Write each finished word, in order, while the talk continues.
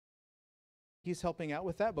he's helping out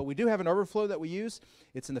with that, but we do have an overflow that we use.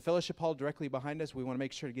 It's in the fellowship hall directly behind us. We want to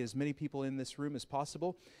make sure to get as many people in this room as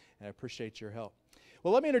possible, and I appreciate your help.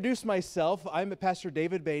 Well, let me introduce myself. I'm Pastor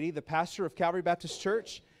David Beatty, the pastor of Calvary Baptist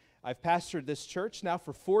Church. I've pastored this church now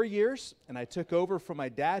for 4 years, and I took over from my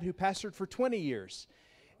dad, who pastored for 20 years.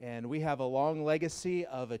 And we have a long legacy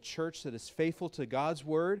of a church that is faithful to God's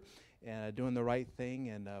Word and doing the right thing,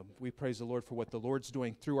 and we praise the Lord for what the Lord's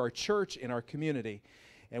doing through our church in our community.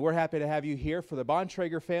 And we're happy to have you here for the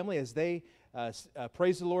Bontrager family as they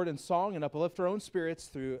praise the Lord in song and uplift our own spirits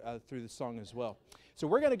through the song as well. So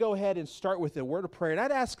we're going to go ahead and start with a word of prayer. And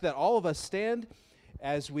I'd ask that all of us stand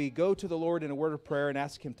as we go to the Lord in a word of prayer and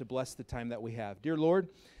ask Him to bless the time that we have. Dear Lord,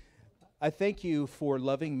 I thank you for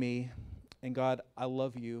loving me. And God, I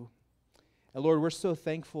love you. And Lord, we're so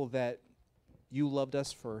thankful that you loved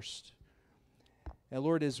us first. And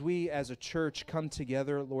Lord, as we as a church come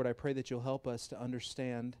together, Lord, I pray that you'll help us to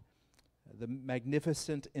understand the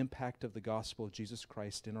magnificent impact of the gospel of Jesus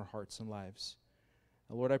Christ in our hearts and lives.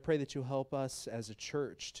 And Lord, I pray that you'll help us as a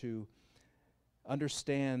church to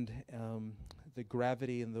understand the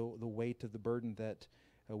gravity and the weight of the burden that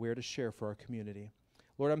we're to share for our community.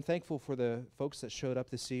 Lord, I'm thankful for the folks that showed up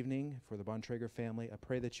this evening, for the Bontrager family. I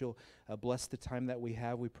pray that you'll bless the time that we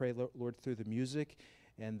have. We pray, Lord, through the music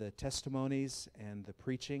and the testimonies and the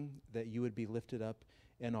preaching, that you would be lifted up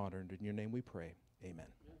and honored. In your name we pray. Amen.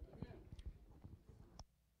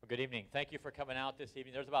 Well, good evening. Thank you for coming out this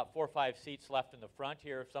evening. There's about 4 or 5 seats left in the front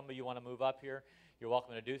here. If some of you want to move up here, you're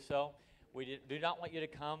welcome to do so. We do not want you to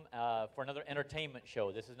come for another entertainment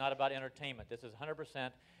show. This is not about entertainment. This is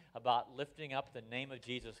 100% about lifting up the name of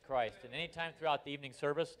Jesus Christ. And anytime throughout the evening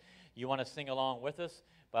service you want to sing along with us,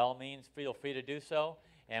 by all means, feel free to do so.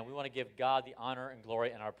 And we want to give God the honor and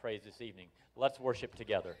glory and our praise this evening. Let's worship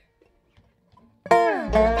together.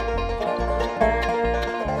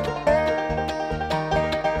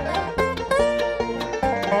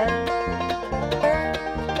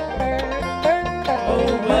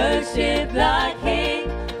 Oh, worship the King,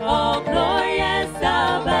 all glorious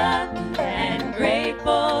above, and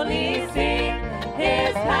gratefully sing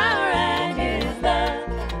His power and His love,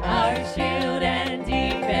 our shield and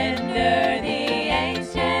defender, the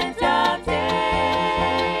ancient of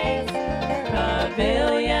days,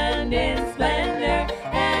 pavilioned in splendor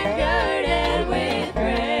and girded with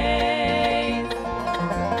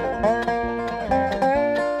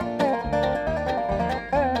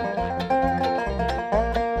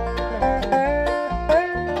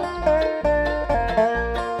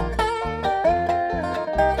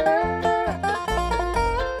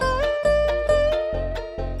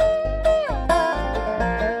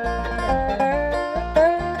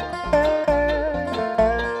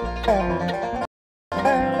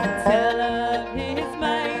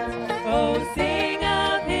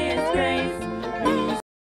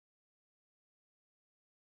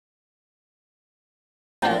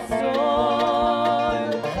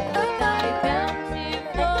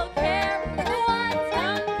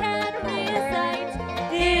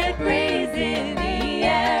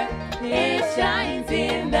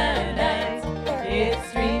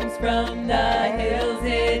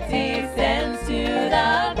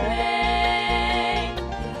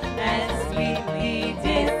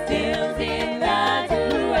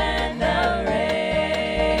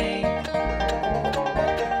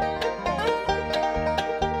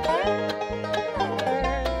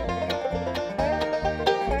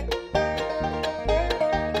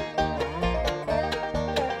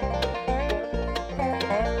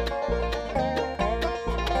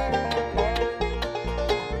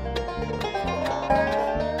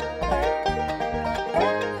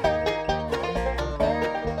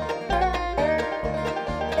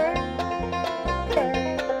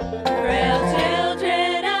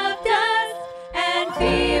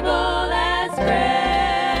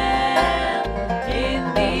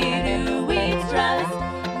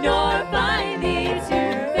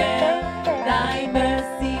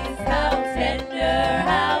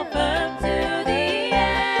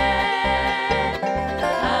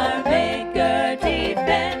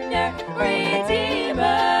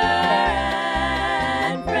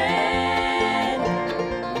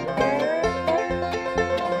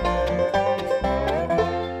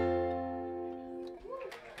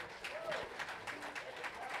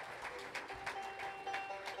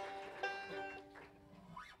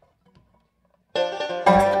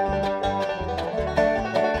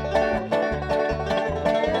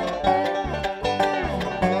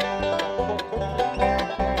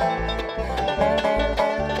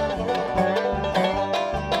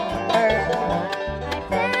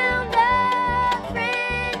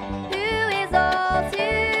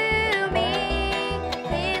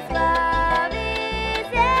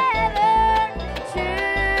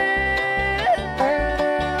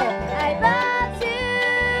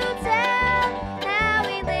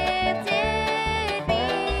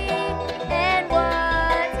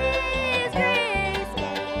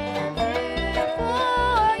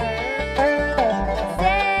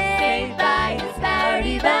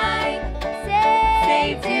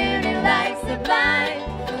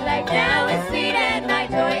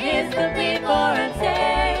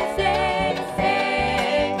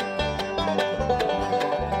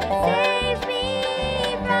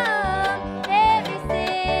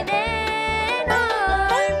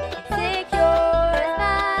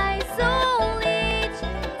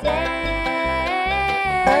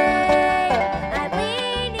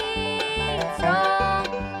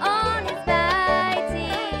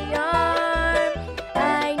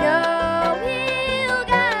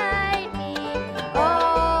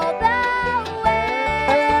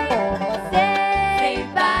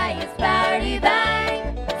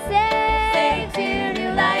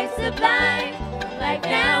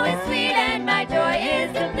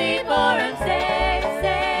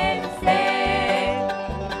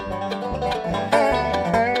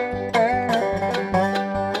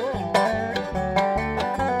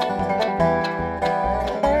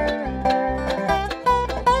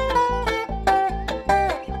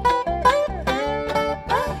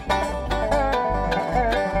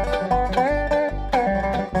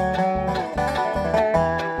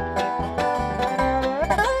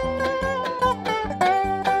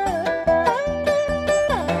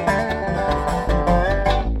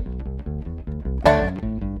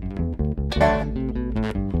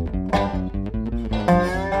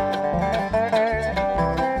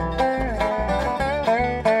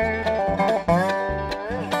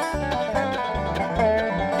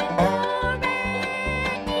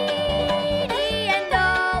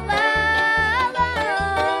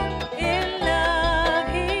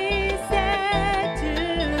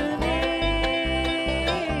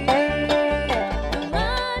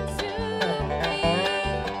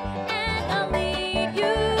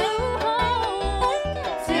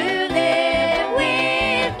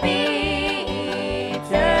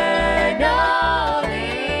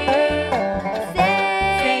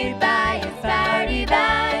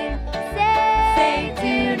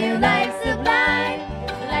new life sublime.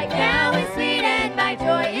 Life now is sweet and my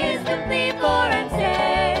joy is complete, for I'm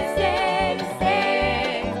saved, saved,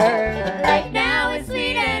 saved. Life now is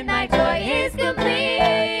sweet and my joy is complete,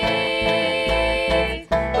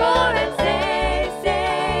 for I'm saved,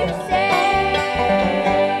 saved, saved.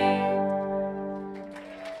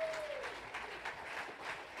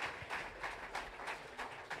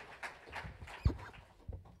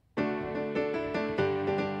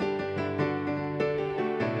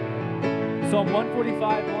 Psalm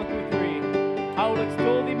 145, 1 through 3. I will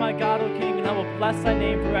extol thee, my God, O King, and I will bless thy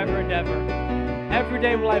name forever and ever. Every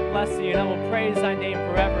day will I bless thee, and I will praise thy name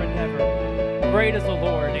forever and ever. Great is the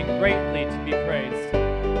Lord, and greatly to be praised.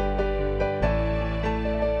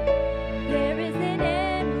 There is an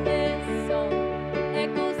endless song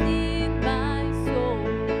echoes in my soul.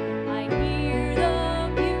 I hear the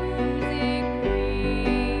music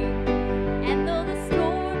ring, and though the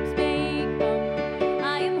storms may come,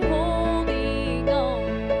 I am holding on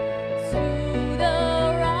to the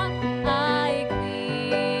rock I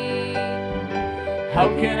cling. How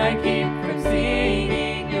can I keep from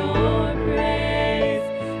singing your praise?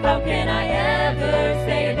 How can I ever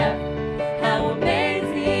say enough? How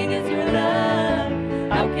amazing is your love?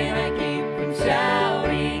 How can I keep from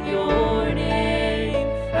shouting your name?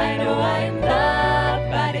 I know I am loved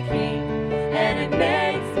by the King, and it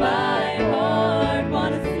makes my heart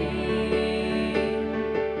want to sing.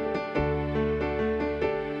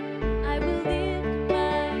 I will lift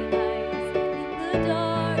my eyes in the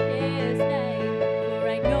darkest night, for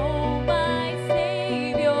I know my Savior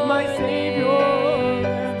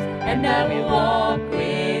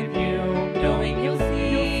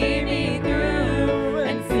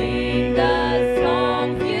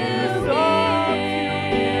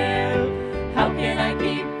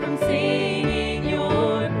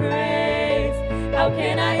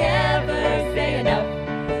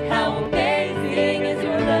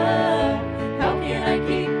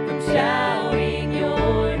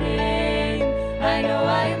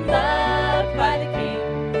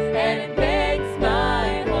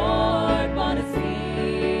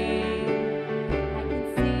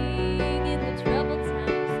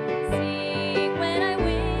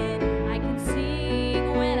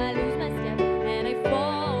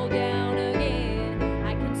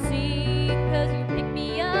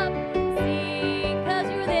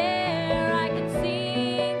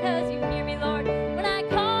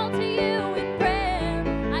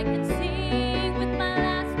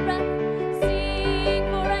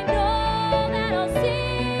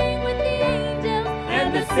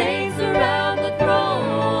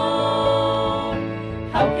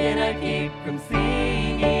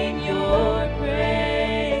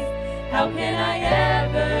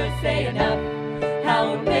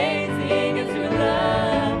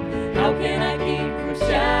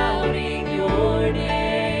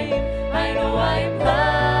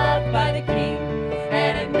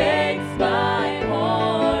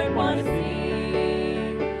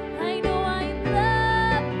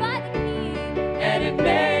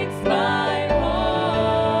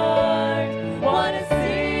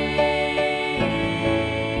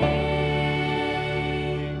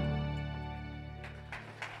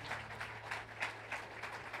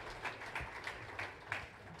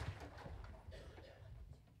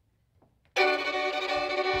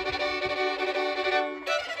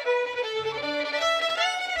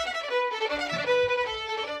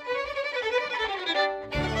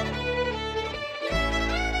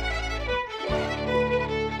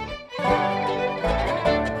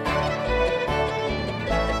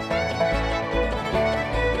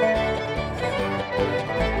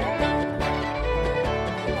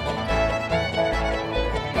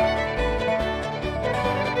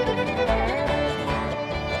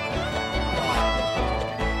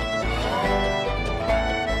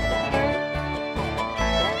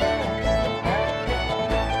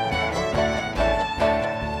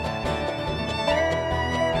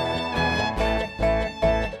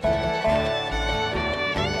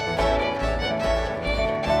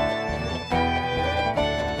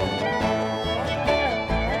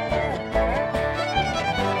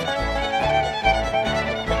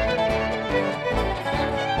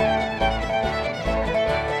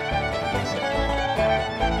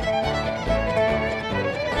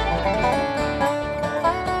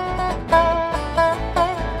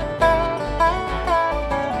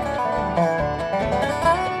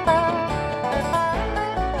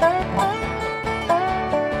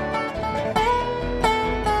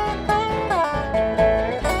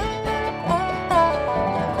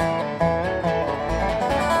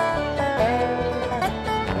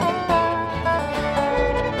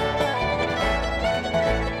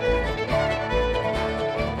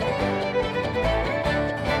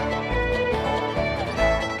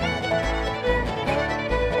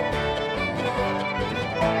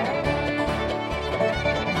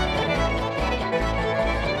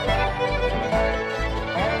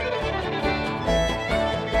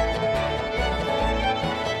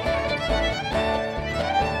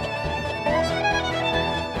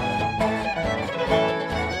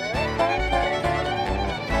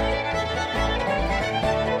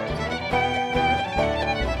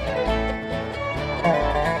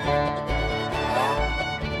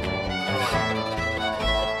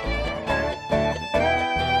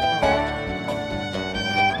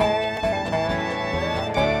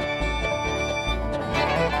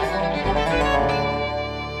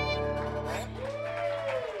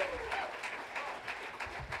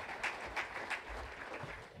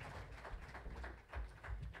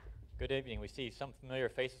We see some familiar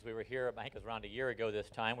faces. We were here, I think it was around a year ago this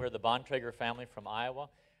time. We're the Bontrager family from Iowa.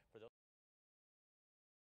 For those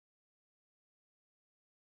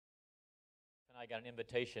and I got an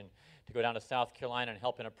invitation to go down to South Carolina and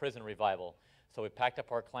help in a prison revival. So we packed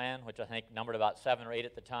up our clan, which I think numbered about 7 or 8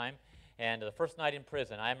 at the time. And the first night in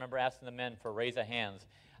prison, I remember asking the men for a raise of hands.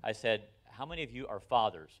 I said, how many of you are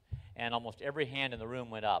fathers? And almost every hand in the room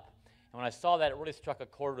went up. And when I saw that, it really struck a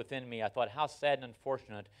chord within me. I thought, how sad and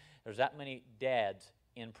unfortunate there's that many dads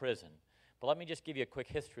in prison. But let me just give you a quick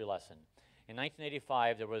history lesson. In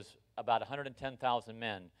 1985, there was about 110,000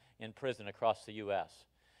 men in prison across the U.S.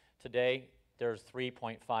 Today, there's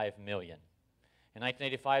 3.5 million. In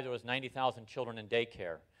 1985, there was 90,000 children in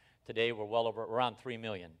daycare. Today, we're well over around 3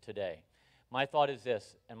 million today. My thought is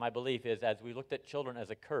this, and my belief is, as we looked at children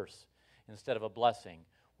as a curse instead of a blessing,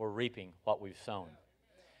 we're reaping what we've sown.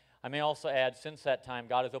 I may also add, since that time,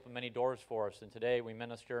 God has opened many doors for us, and today we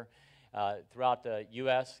minister throughout the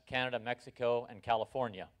U.S., Canada, Mexico, and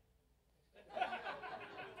California.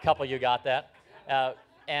 A couple of you got that.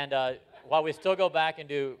 While we still go back and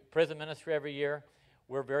do prison ministry every year,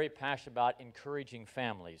 we're very passionate about encouraging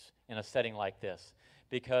families in a setting like this,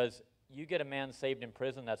 because you get a man saved in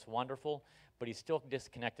prison, that's wonderful, but he's still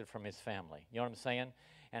disconnected from his family. You know what I'm saying?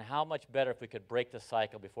 And how much better if we could break the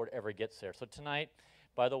cycle before it ever gets there. So tonight,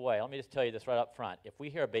 by the way, let me just tell you this right up front. If we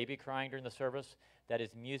hear a baby crying during the service, that is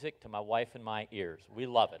music to my wife and my ears. We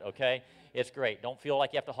love it, okay? It's great. Don't feel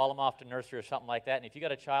like you have to haul them off to nursery or something like that. And if you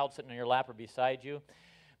got a child sitting on your lap or beside you,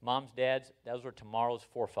 moms, dads, those are tomorrow's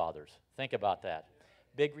forefathers. Think about that.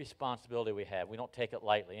 Big responsibility we have. We don't take it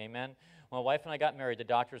lightly, amen? When my wife and I got married, the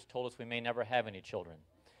doctors told us we may never have any children.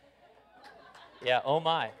 Yeah, oh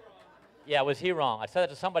my. Yeah, was he wrong? I said that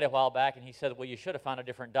to somebody a while back, and he said, well, you should have found a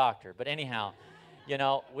different doctor. But anyhow, you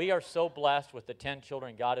know, we are so blessed with the 10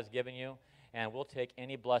 children God has given you, and we'll take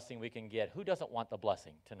any blessing we can get. Who doesn't want the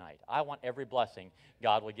blessing tonight? I want every blessing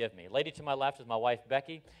God will give me. Lady to my left is my wife,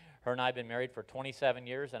 Becky. Her and I have been married for 27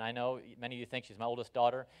 years, and I know many of you think she's my oldest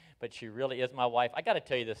daughter, but she really is my wife. I got to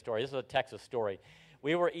tell you this story. This is a Texas story.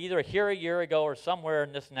 We were either here a year ago or somewhere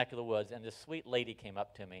in this neck of the woods, and this sweet lady came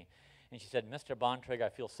up to me, and she said, Mr. Bontrager, I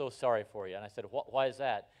feel so sorry for you. And I said, why is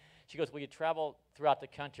that? She goes, well, you travel throughout the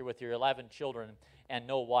country with your 11 children and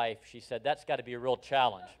no wife. She said, that's got to be a real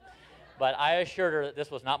challenge. But I assured her that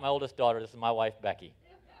this was not my oldest daughter. This is my wife, Becky.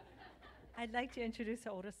 I'd like to introduce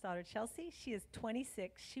our oldest daughter, Chelsea. She is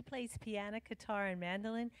 26. She plays piano, guitar, and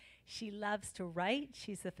mandolin. She loves to write.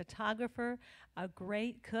 She's a photographer, a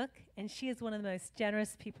great cook, and she is one of the most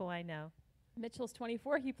generous people I know. Mitchell's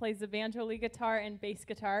 24. He plays the banjo, lead guitar, and bass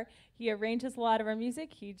guitar. He arranges a lot of our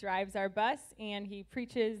music. He drives our bus, and he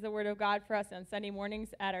preaches the Word of God for us on Sunday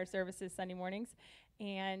mornings at our services Sunday mornings.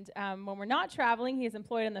 And when we're not traveling, he is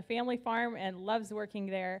employed on the family farm and loves working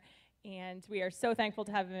there. And we are so thankful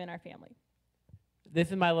to have him in our family. This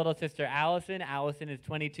is my little sister, Allison. Allison is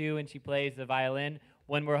 22, and she plays the violin.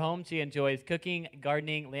 When we're home, she enjoys cooking,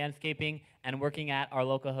 gardening, landscaping, and working at our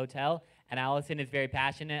local hotel. And Allison is very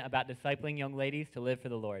passionate about discipling young ladies to live for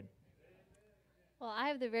the Lord. Well, I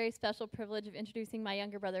have the very special privilege of introducing my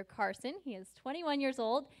younger brother, Carson. He is 21 years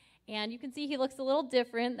old, and you can see he looks a little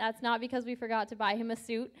different. That's not because we forgot to buy him a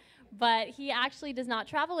suit, but he actually does not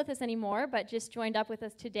travel with us anymore, but just joined up with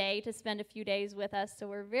us today to spend a few days with us, so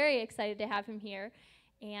we're very excited to have him here.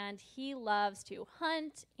 And he loves to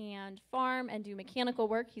hunt and farm and do mechanical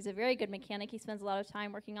work. He's a very good mechanic. He spends a lot of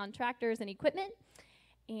time working on tractors and equipment,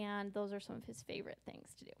 and those are some of his favorite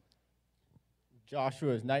things to do.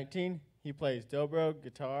 Joshua is 19. He plays dobro,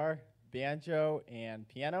 guitar, banjo, and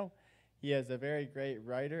piano. He is a very great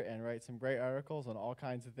writer and writes some great articles on all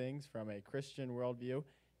kinds of things from a Christian worldview.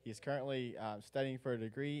 He's currently studying for a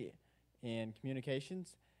degree in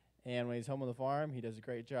communications, and when he's home on the farm, he does a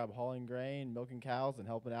great job hauling grain, milking cows, and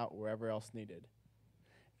helping out wherever else needed.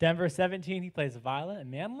 Denver, 17, he plays the violin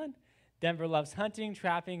and mandolin. Denver loves hunting,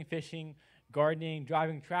 trapping, fishing, gardening,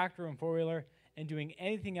 driving tractor and four-wheeler, and doing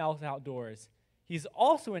anything else outdoors. He's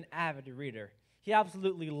also an avid reader. He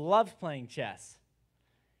absolutely loves playing chess.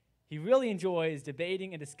 He really enjoys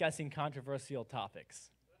debating and discussing controversial topics.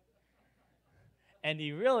 And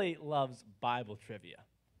he really loves Bible trivia.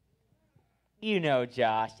 You know,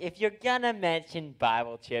 Josh, if you're gonna mention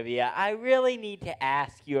Bible trivia, I really need to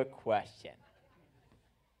ask you a question.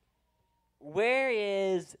 Where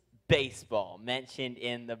is baseball mentioned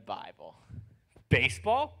in the Bible?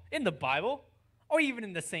 Baseball? In the Bible? Or even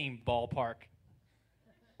in the same ballpark?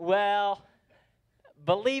 Well,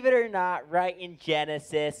 believe it or not, right in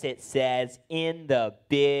Genesis it says, in the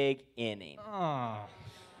big inning.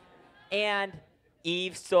 And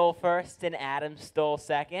Eve stole first and Adam stole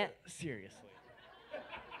second. Seriously.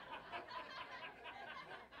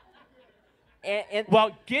 And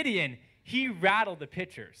Well, Gideon, he rattled the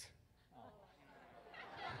pitchers.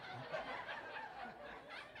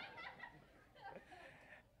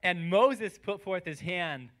 And Moses put forth his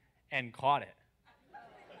hand and caught it.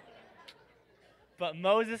 But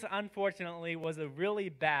Moses, unfortunately, was a really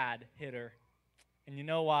bad hitter. And you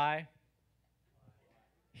know why?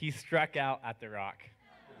 He struck out at the rock.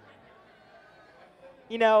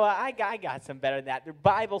 you know, I got some better than that. The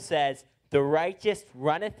Bible says, the righteous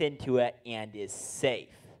runneth into it and is safe.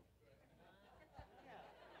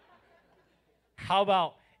 How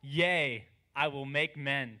about, yea, I will make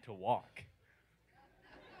men to walk?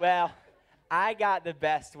 Well, I got the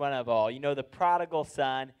best one of all. You know, the prodigal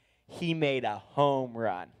son, he made a home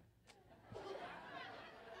run.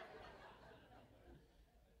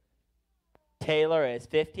 Taylor is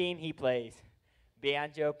 15. He plays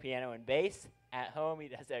banjo, piano, and bass. At home, he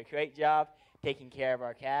does a great job taking care of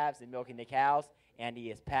our calves and milking the cows, and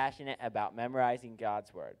he is passionate about memorizing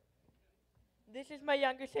God's word. This is my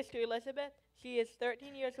younger sister, Elizabeth. She is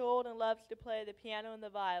 13 years old and loves to play the piano and the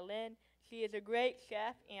violin. She is a great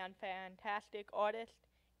chef and fantastic artist,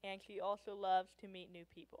 and she also loves to meet new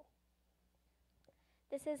people.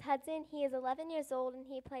 This is Hudson. He is 11 years old and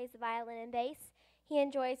he plays the violin and bass. He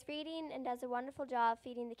enjoys feeding and does a wonderful job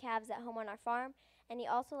feeding the calves at home on our farm, and he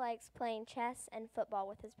also likes playing chess and football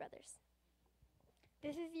with his brothers.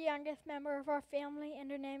 This is the youngest member of our family, and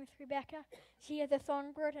her name is Rebecca. She is a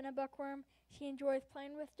songbird and a bookworm. She enjoys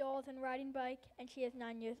playing with dolls and riding bike, and she is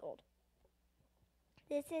 9 years old.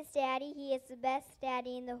 This is Daddy. He is the best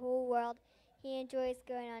daddy in the whole world. He enjoys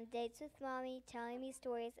going on dates with Mommy, telling me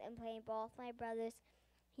stories, and playing ball with my brothers.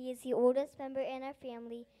 He is the oldest member in our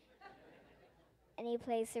family, and he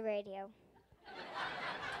plays the radio.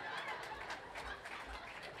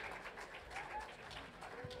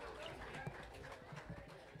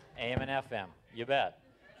 AM and FM, you bet.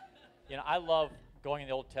 You know, I love going in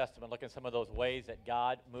the Old Testament, looking at some of those ways that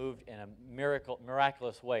God moved in a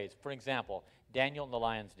miraculous ways. For example, Daniel in the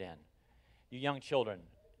lion's den. You young children,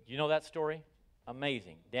 you know that story?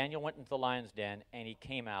 Amazing. Daniel went into the lion's den and he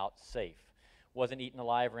came out safe. Wasn't eaten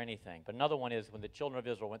alive or anything. But another one is when the children of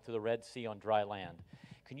Israel went through the Red Sea on dry land.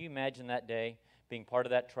 Can you imagine that day, being part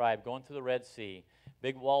of that tribe, going through the Red Sea,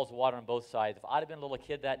 big walls of water on both sides? If I'd have been a little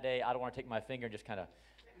kid that day, I'd want to take my finger and just kind of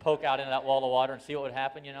poke out into that wall of water and see what would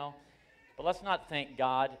happen, you know? But let's not think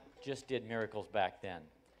God just did miracles back then.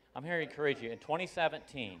 I'm here to encourage you. In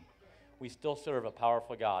 2017, we still serve a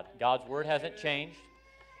powerful God. God's word hasn't changed.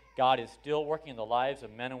 God is still working in the lives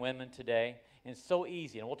of men and women today. And it's so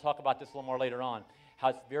easy, and we'll talk about this a little more later on, how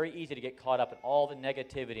it's very easy to get caught up in all the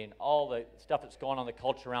negativity and all the stuff that's going on in the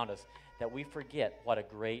culture around us, that we forget what a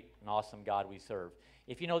great and awesome God we serve.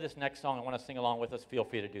 If you know this next song and want to sing along with us, feel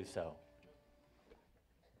free to do so.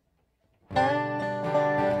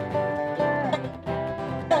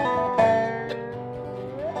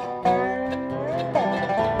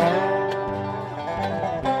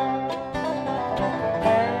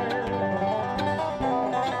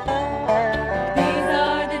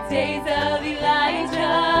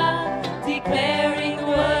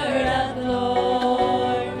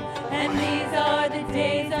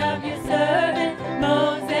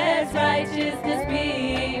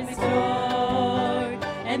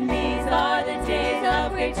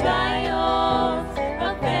 Trials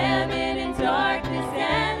of famine and darkness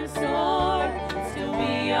and sword. Still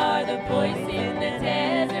we are the voice in the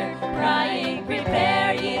desert, crying,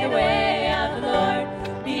 prepare ye the way of the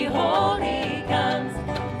Lord. Behold, he comes,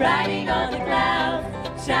 riding on the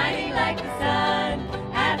clouds, shining like the sun.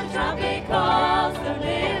 At the trumpet calls, so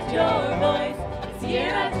lift your voice. It's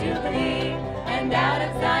year of Jubilee, and out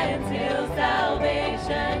of Zion till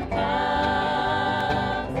salvation comes.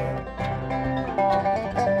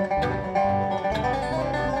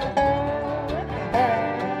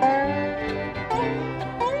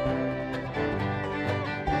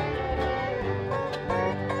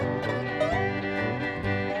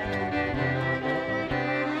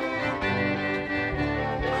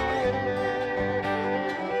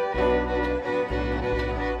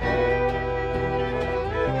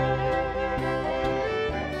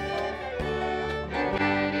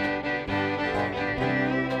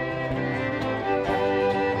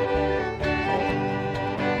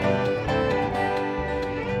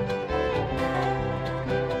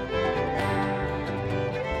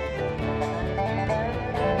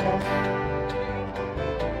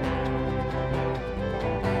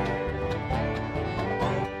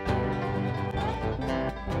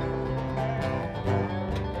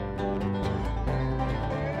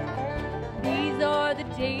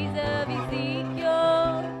 Days of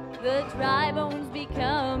Ezekiel, the dry bones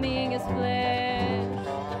becoming as flesh,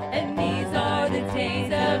 and these are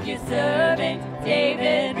days of your servant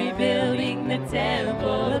David, rebuilding the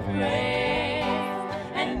temple of praise.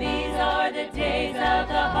 And these are the days of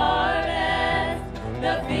the harvest.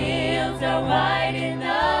 The fields are white in the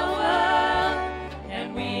world,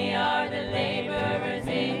 and we are the laborers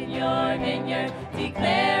in your vineyard,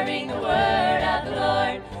 declaring the word of the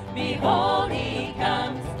Lord. Behold, he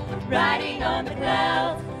comes, riding on the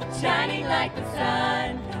clouds, shining like the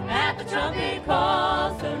sun. At the trumpet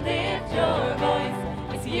call, so lift your voice.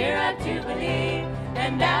 It's a year of Jubilee,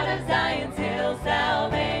 and out of Zion's hill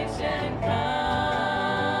salvation comes.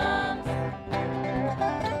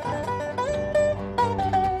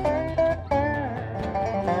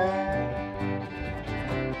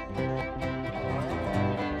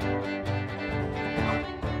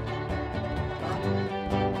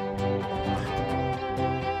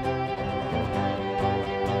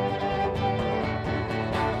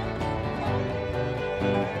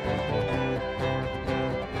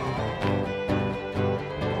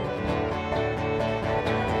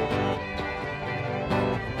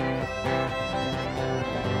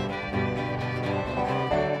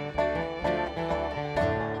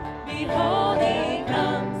 Behold, he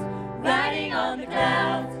comes, riding on the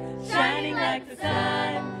clouds, shining like the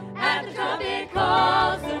sun. At the trumpet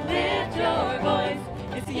call, so lift your voice.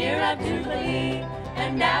 It's the year of Jubilee,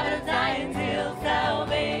 and out of Zion's hill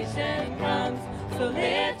salvation comes. So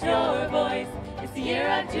lift your voice. It's the year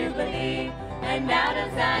of Jubilee, and out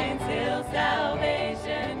of Zion's hill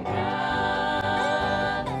salvation comes.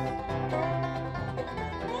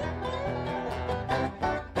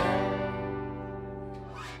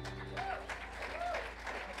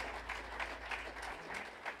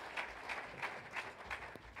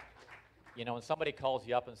 You know, when somebody calls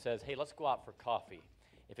you up and says, hey, let's go out for coffee,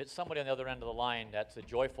 if it's somebody on the other end of the line that's a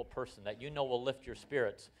joyful person that you know will lift your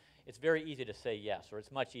spirits, it's very easy to say yes, or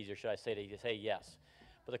it's much easier, should I say, to say yes.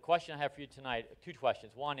 But the question I have for you tonight, two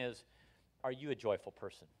questions. One is, are you a joyful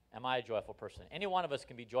person? Am I a joyful person? Any one of us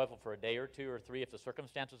can be joyful for a day or two or three if the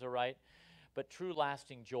circumstances are right, but true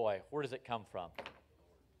lasting joy, where does it come from?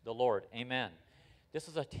 The Lord. Amen. This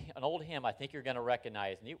is an old hymn I think you're going to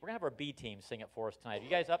recognize. And we're going to have our B team sing it for us tonight. Are you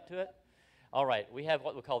guys up to it? All right, we have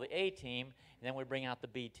what we call the A team, and then we bring out the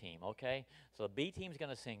B team, okay? So the B team's going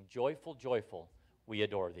to sing, Joyful, Joyful, We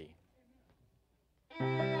Adore Thee.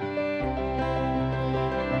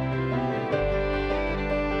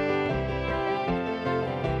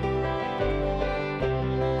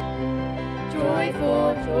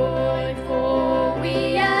 Joyful, joyful,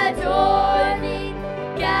 we adore thee,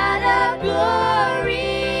 God of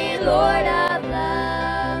glory, Lord of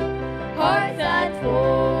love. Hearts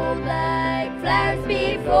unfold like flowers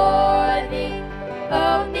before thee,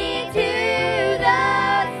 hold me to the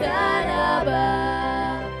sun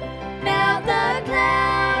above. Melt the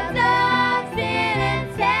clouds of sin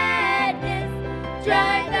and sadness,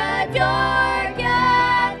 drive the dark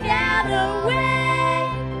of doubt away.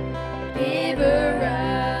 Giver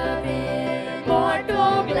of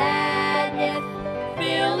immortal gladness,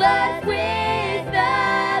 fill us with the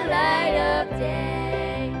light of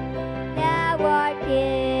day. Now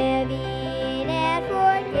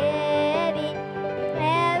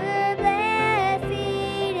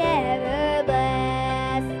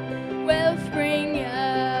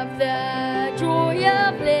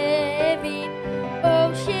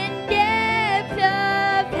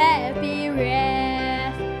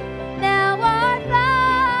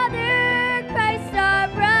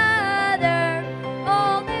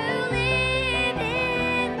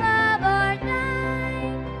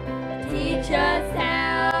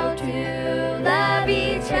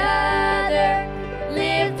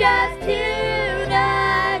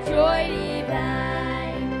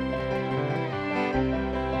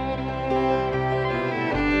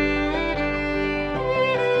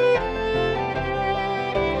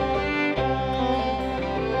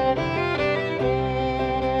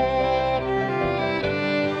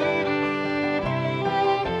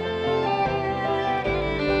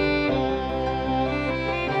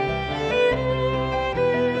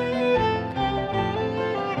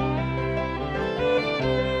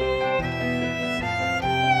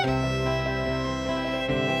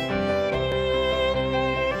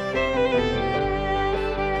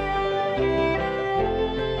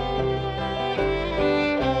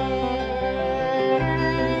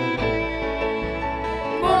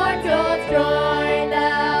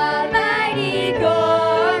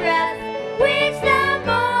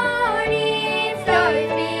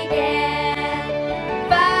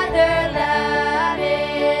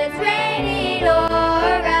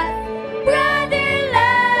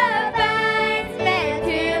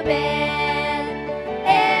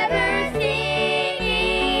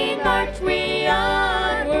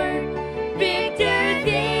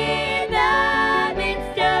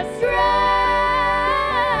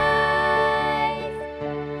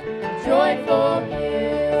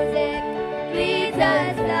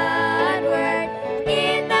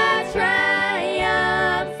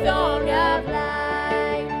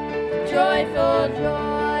joyful,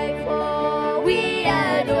 joyful, we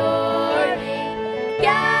adore thee,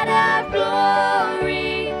 God of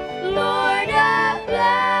glory, Lord of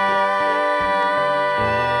love.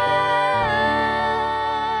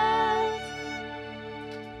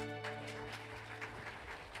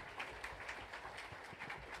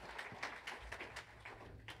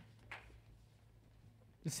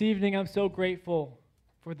 This evening, I'm so grateful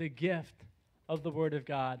for the gift of the Word of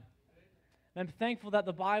God. And I'm thankful that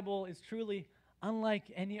the Bible is truly unlike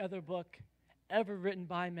any other book ever written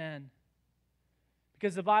by men.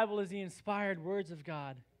 Because the Bible is the inspired words of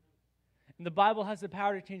God. And the Bible has the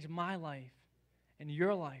power to change my life and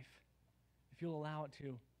your life if you'll allow it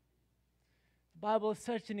to. The Bible is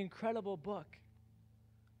such an incredible book.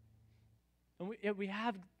 And we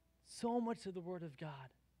have so much of the Word of God.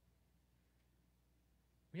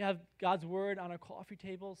 We have God's Word on our coffee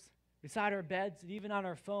tables, beside our beds, and even on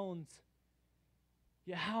our phones.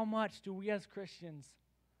 Yet how much do we as Christians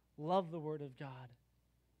love the Word of God?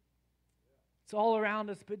 It's all around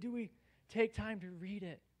us, but do we take time to read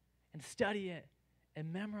it and study it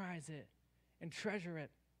and memorize it and treasure it?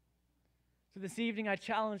 So this evening I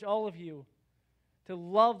challenge all of you to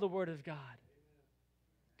love the Word of God,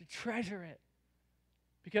 to treasure it,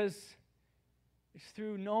 because it's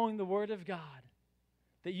through knowing the Word of God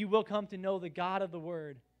that you will come to know the God of the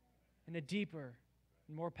Word in a deeper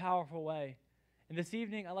and more powerful way. And this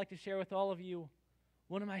evening, I'd like to share with all of you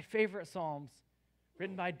one of my favorite psalms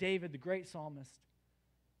written by David, the great psalmist,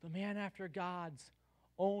 the man after God's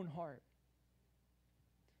own heart.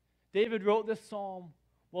 David wrote this psalm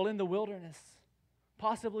while in the wilderness,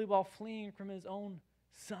 possibly while fleeing from his own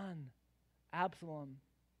son, Absalom.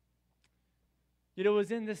 Yet it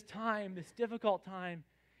was in this time, this difficult time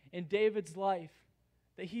in David's life,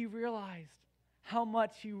 that he realized how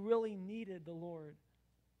much he really needed the Lord.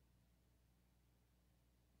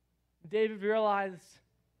 David realized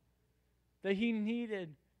that he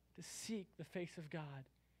needed to seek the face of God.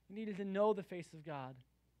 He needed to know the face of God.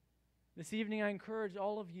 This evening I encourage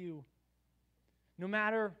all of you, no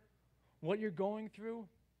matter what you're going through,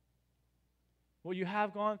 what you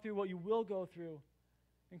have gone through, what you will go through,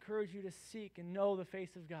 I encourage you to seek and know the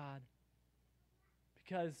face of God,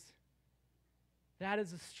 because that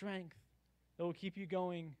is a strength that will keep you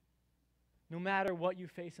going no matter what you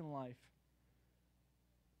face in life.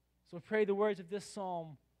 So I pray the words of this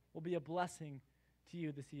psalm will be a blessing to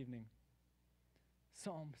you this evening.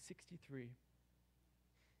 Psalm 63.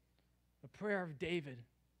 The prayer of David,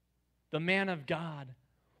 the man of God,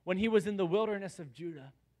 when he was in the wilderness of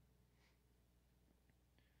Judah.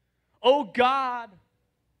 O God,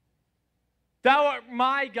 thou art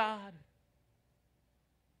my God.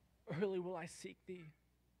 Early will I seek thee.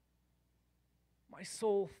 My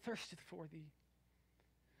soul thirsteth for thee.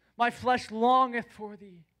 My flesh longeth for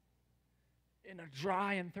thee in a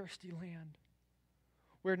dry and thirsty land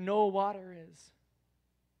where no water is,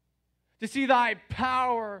 to see thy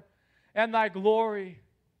power and thy glory,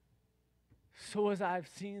 so as I have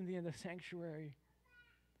seen thee in the sanctuary.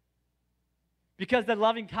 Because thy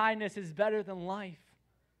loving kindness is better than life,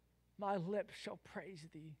 my lips shall praise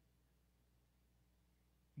thee.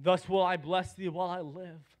 Thus will I bless thee while I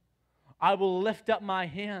live. I will lift up my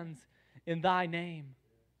hands in thy name.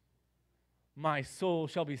 My soul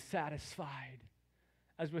shall be satisfied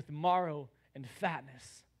as with marrow and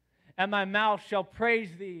fatness, and my mouth shall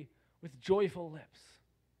praise thee with joyful lips.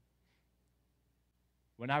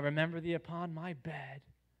 When I remember thee upon my bed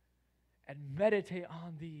and meditate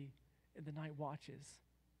on thee in the night watches.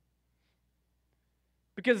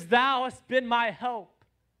 Because thou hast been my help.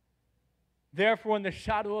 Therefore, in the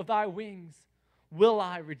shadow of thy wings will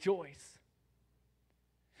I rejoice.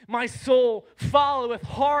 My soul followeth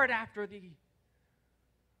hard after thee.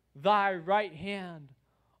 Thy right hand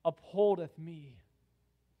upholdeth me.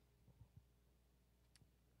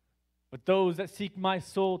 But those that seek my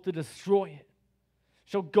soul to destroy it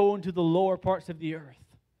shall go into the lower parts of the earth.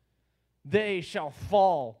 They shall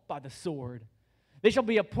fall by the sword. They shall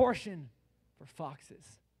be a portion for foxes.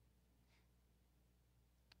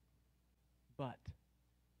 But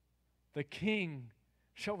the king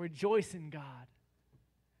shall rejoice in God.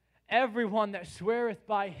 Everyone that sweareth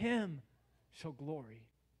by him shall glory.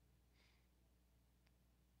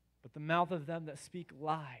 But the mouth of them that speak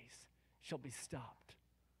lies shall be stopped.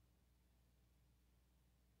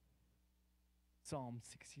 Psalm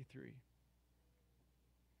 63.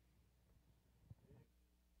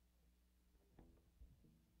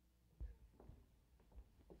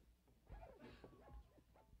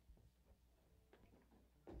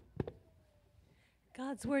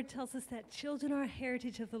 God's word tells us that children are a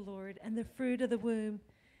heritage of the Lord, and the fruit of the womb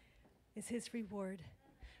is his reward.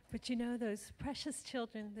 But you know, those precious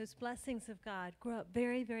children, those blessings of God, grow up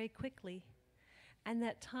very, very quickly. And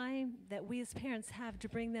that time that we as parents have to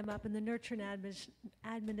bring them up in the nurture and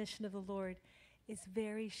admonition of the Lord is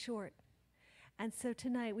very short. And so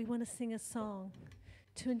tonight we want to sing a song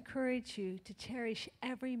to encourage you to cherish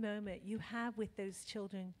every moment you have with those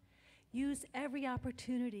children. Use every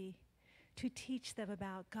opportunity to teach them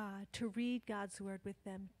about God, to read God's word with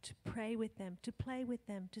them, to pray with them, to play with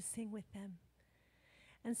them, to sing with them.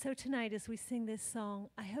 And so tonight as we sing this song,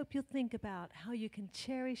 I hope you'll think about how you can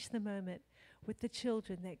cherish the moment with the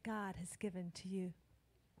children that God has given to you.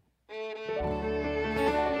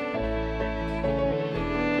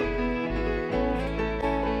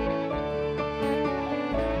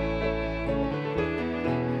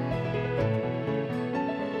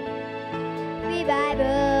 Read my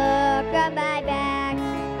book, rub my back.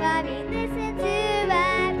 Let me listen to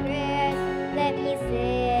my prayers. Let me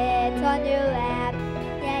sit on your lap.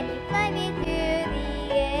 Daddy, fly me through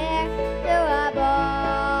the air. Throw a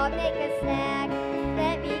ball, make a snack.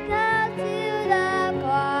 Let me go to the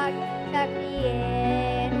park. Tuck me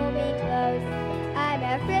in, hold me close. I'm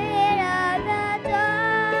afraid of the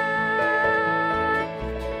dark.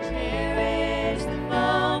 Cherish the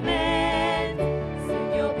moment, soon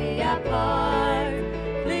you'll be apart.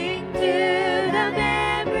 Cling to the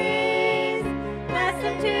memories, press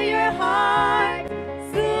them to your heart.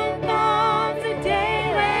 Soon comes a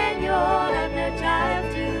day when you'll have no child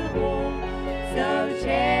to hold. So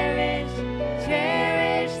cherish,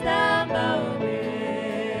 cherish the moment.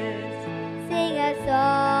 Sing a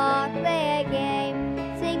song, play a game,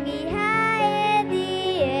 swing me high in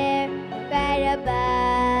the air, ride a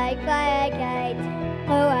bike, fly a kite.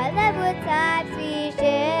 Oh, I love what times we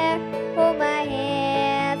share. Hold my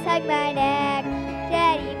hands, hug my neck.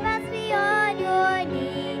 Daddy must be on your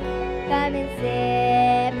knee. Come and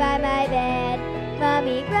sit by my bed.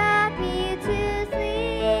 Mommy, rock me to sleep.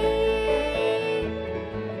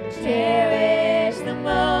 Cherish the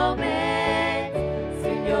moment,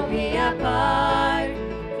 soon you'll be apart.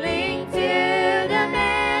 Cling to the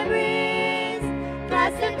memories,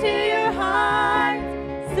 clasp them to your heart.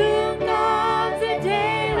 Soon comes a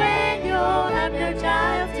day when you'll have no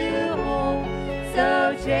child to hold.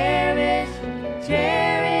 So cherish,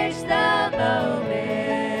 cherish the moment.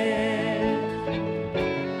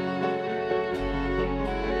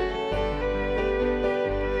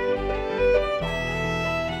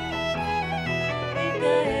 Think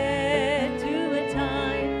ahead to a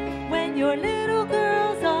time when your little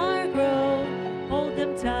girls are grown. Hold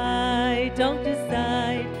them tight, don't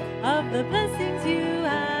decide of the blessings you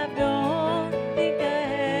have known. Think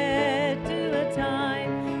ahead to a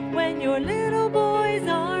time when your little boys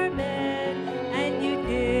are men, and you'd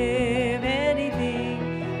give anything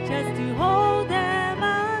just to hold them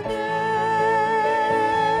again.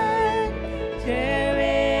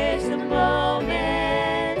 Cherish the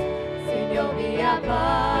moment, soon you'll be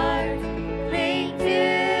apart. Cling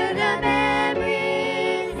to the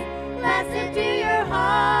memories, clasp them to your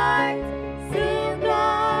heart. Soon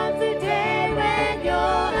comes a day when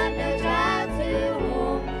you'll have no child to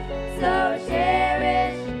hold. So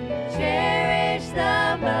cherish, cherish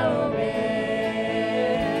the moment.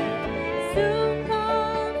 Soon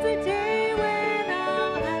comes a day when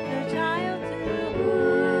I'll have no child to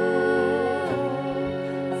hold.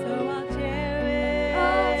 So I'll cherish,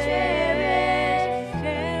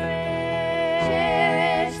 cherish,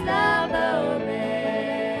 cherish the moment.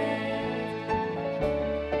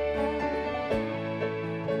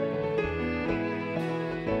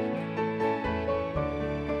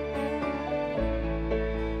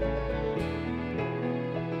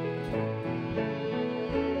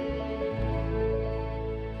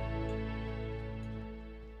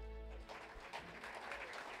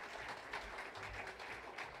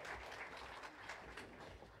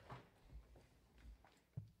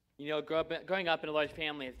 You know, growing up in a large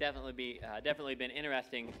family has definitely been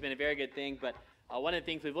interesting. It's been a very good thing, but one of the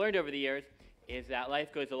things we've learned over the years is that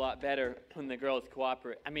life goes a lot better when the girls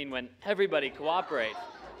cooperate. I mean, when everybody cooperates.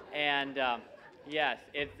 And yes,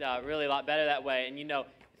 it's really a lot better that way. And you know,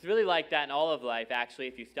 it's really like that in all of life, actually,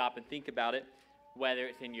 if you stop and think about it, whether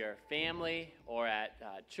it's in your family or at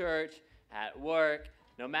church, at work,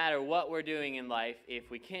 no matter what we're doing in life,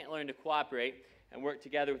 if we can't learn to cooperate and work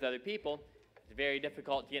together with other people, it's very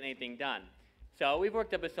difficult to get anything done. So we've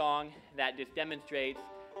worked up a song that just demonstrates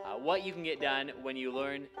what you can get done when you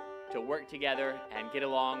learn to work together and get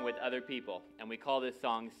along with other people. And we call this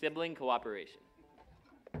song Sibling Cooperation.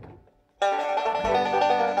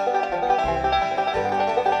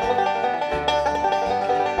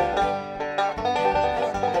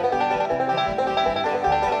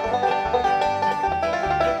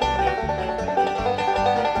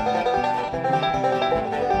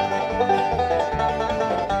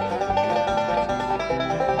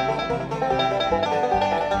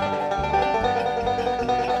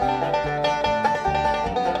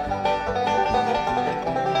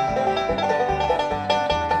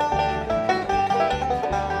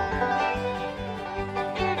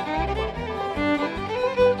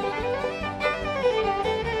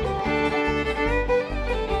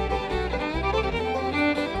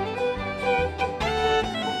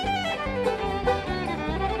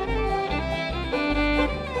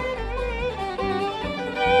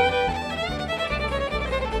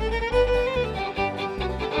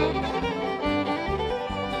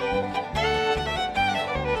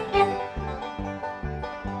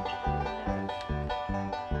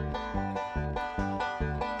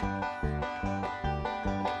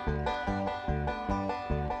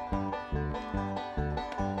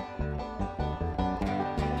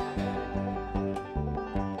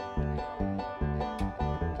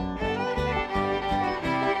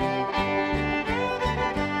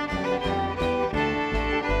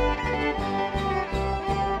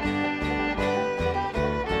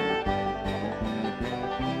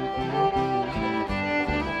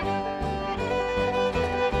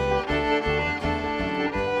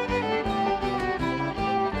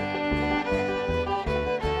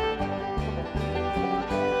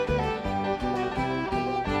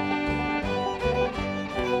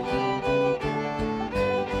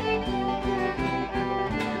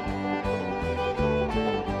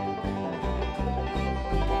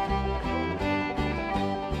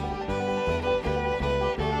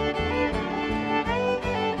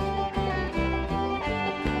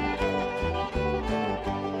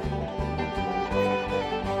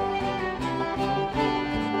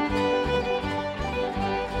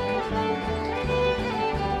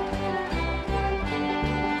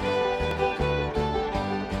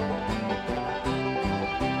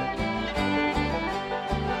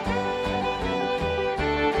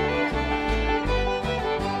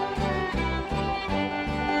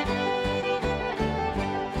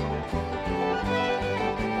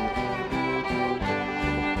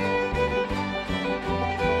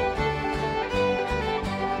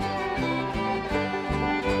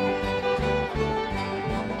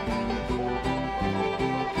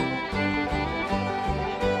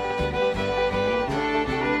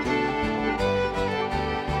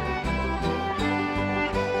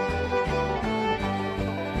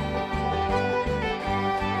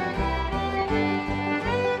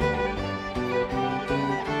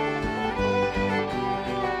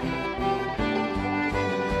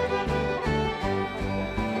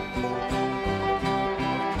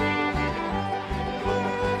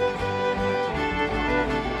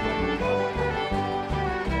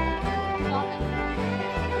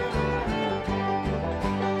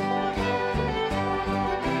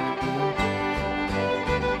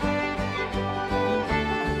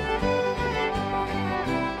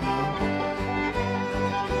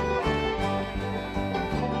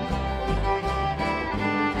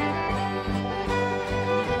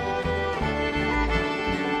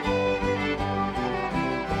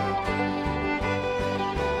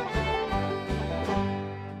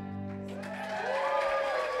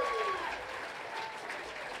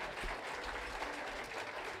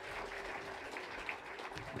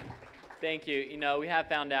 Thank you. You know, we have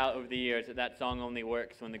found out over the years that that song only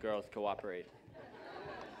works when the girls cooperate.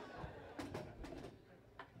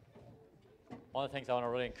 One of the things I want to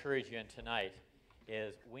really encourage you in tonight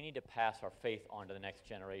is we need to pass our faith on to the next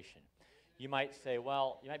generation. You might say,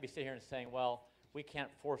 well, you might be sitting here and saying, well, we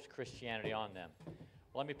can't force Christianity on them.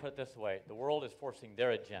 Well, let me put it this way. The world is forcing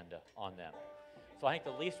their agenda on them. So I think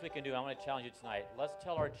the least we can do, I want to challenge you tonight, let's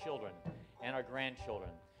tell our children and our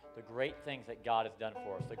grandchildren the great things that God has done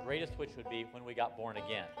for us, the greatest which would be when we got born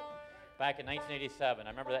again. Back in 1987, I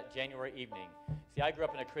remember that January evening. See, I grew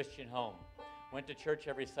up in a Christian home, went to church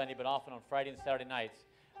every Sunday, but often on Friday and Saturday nights,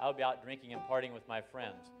 I would be out drinking and partying with my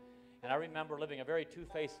friends. And I remember living a very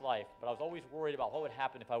two-faced life, but I was always worried about what would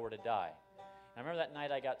happen if I were to die. And I remember that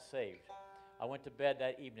night I got saved. I went to bed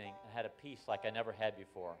that evening and had a peace like I never had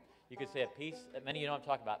before. You could say a peace that many of you know what I'm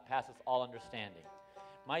talking about, passes all understanding.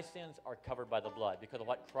 My sins are covered by the blood because of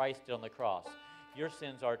what Christ did on the cross. Your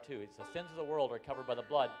sins are too. It's the sins of the world are covered by the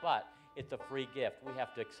blood, but it's a free gift. We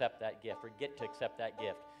have to accept that gift or get to accept that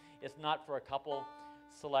gift. It's not for a couple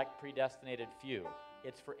select predestinated few.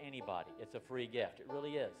 It's for anybody. It's a free gift. It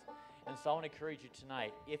really is. And so I want to encourage you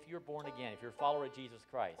tonight, if you're born again, if you're a follower of Jesus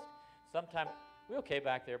Christ, sometime, we okay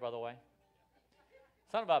back there, by the way?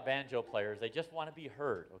 Something about banjo players, they just want to be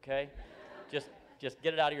heard, okay? Just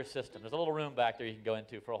get it out of your system. There's a little room back there you can go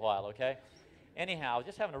into for a while, okay? Anyhow,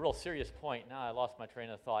 just having a real serious point. Now I lost my train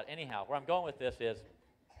of thought. Anyhow, where I'm going with this is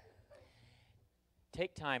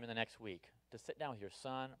take time in the next week to sit down with your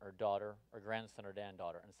son or daughter or grandson or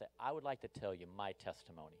granddaughter and say, I would like to tell you my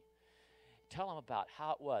testimony. Tell them about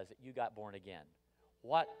how it was that you got born again.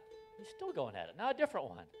 What? You're still going at it. Now a different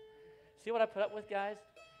one. See what I put up with, guys?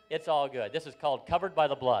 It's all good. This is called Covered by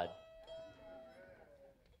the Blood.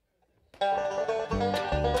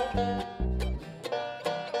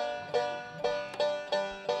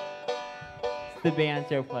 It's the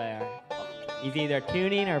banjo player. He's either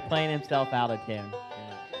tuning or playing himself out of tune.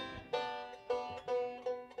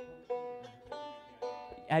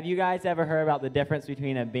 Have you guys ever heard about the difference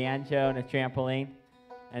between a banjo and a trampoline?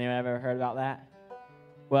 Anyone ever heard about that?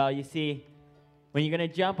 Well, you see, when you're going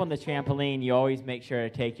to jump on the trampoline, you always make sure to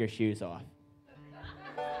take your shoes off.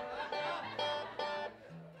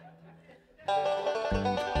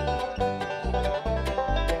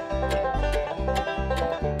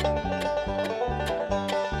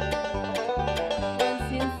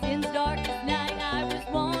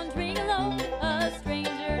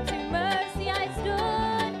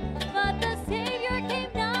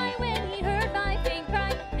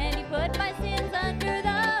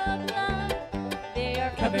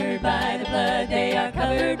 Covered by the blood, they are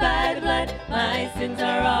covered by the blood. My sins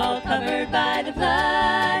are all covered by the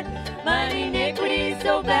blood. My iniquities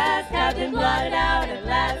so vast have been blotted out at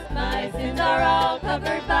last. My sins are all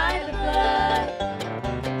covered by the blood.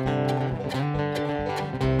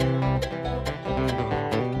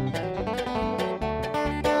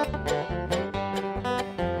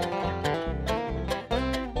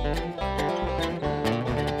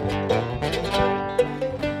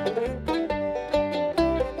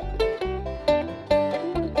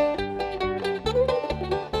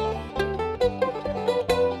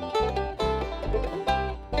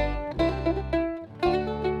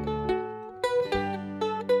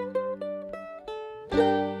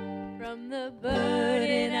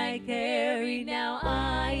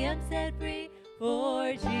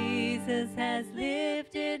 For Jesus has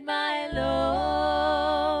lifted my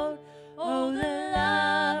load. Oh, the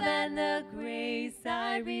love and the grace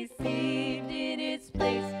I received in its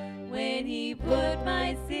place when He put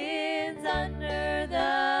my sins under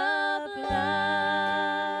the blood.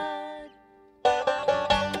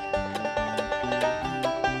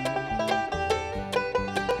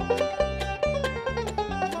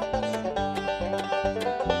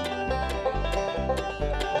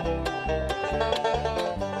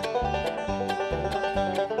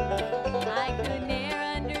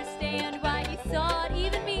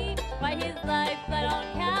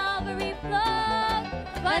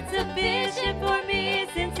 But sufficient for me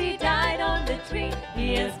since He died on the tree.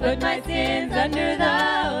 He has put my sins under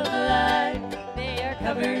the blood. They are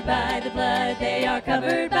covered by the blood. They are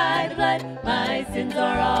covered by the blood. My sins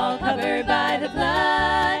are all covered by the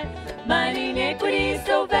blood. Mine iniquities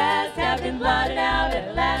so vast have been blotted out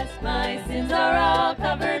at last. My sins are all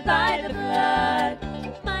covered by the blood.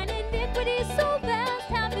 Mine iniquities so vast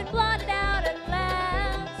have been blotted out at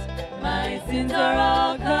last. My sins are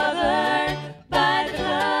all covered by the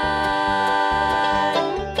blood.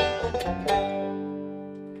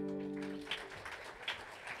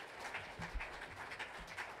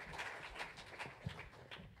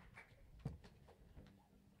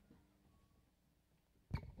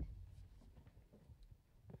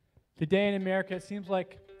 Today in America, it seems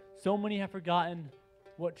like so many have forgotten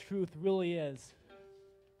what truth really is.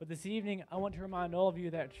 But this evening, I want to remind all of you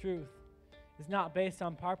that truth is not based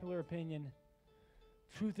on popular opinion.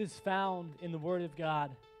 Truth is found in the Word of God.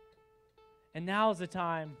 And now is the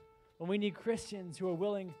time when we need Christians who are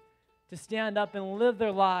willing to stand up and live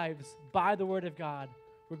their lives by the Word of God,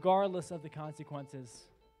 regardless of the consequences.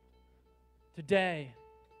 Today,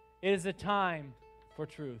 it is a time for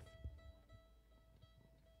truth.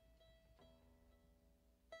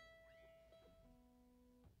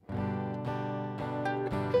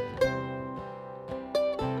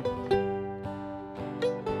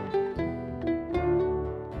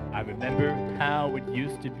 I remember how it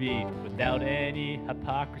used to be, without any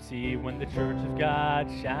hypocrisy, when the Church of God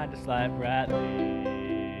shined its light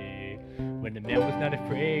brightly. When a man was not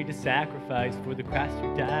afraid to sacrifice for the Christ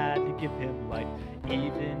who died to give him life,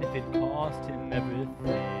 even if it cost him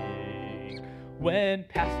everything. When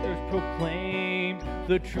pastors proclaimed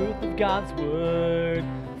the truth of God's word,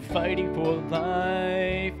 fighting for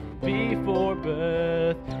life before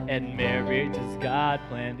birth, and marriage as God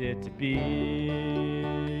planned it to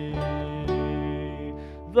be.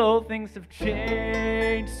 Though things have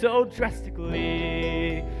changed so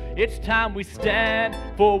drastically, it's time we stand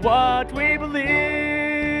for what we believe.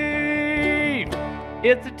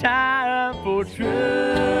 It's a time for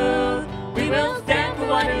truth. We will stand for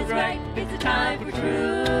what is right. It's a time for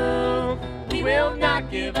truth. We will not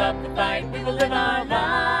give up the fight. We will live our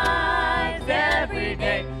lives every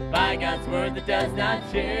day by God's word that does not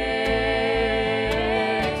change.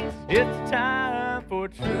 It's time for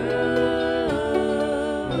truth.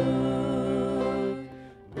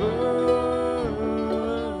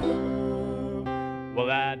 Well,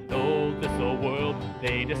 I know this whole world,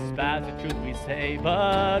 they despise the truth we say,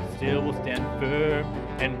 but still we'll stand firm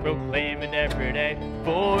and proclaim it every day.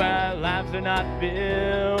 For our lives are not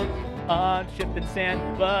built on shifting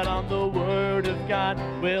sand, but on the word of God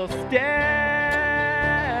we'll stand.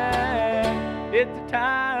 It's a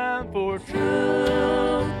time for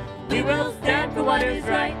truth. We will stand for what is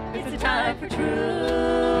right. It's a time for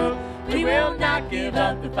truth. We will not give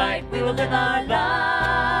up the fight. We will live our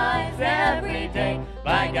lives every day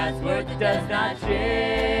by God's word that does not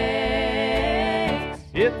change.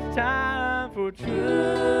 It's time for truth.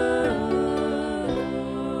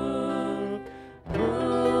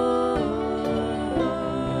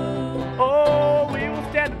 Oh, we will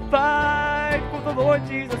stand and fight for the Lord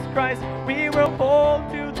Jesus Christ. We will hold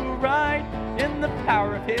to the right in the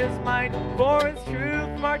power of his might. For his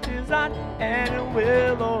truth marches on and it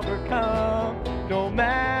will overcome, no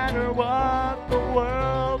matter what the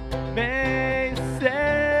world may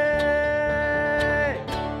say.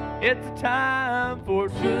 It's a time for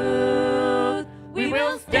truth. We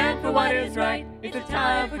will stand for what is right. It's a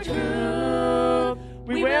time for truth.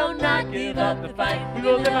 We will not give up the fight. We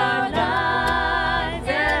will live our lives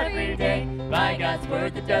every day by God's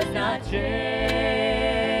word that does not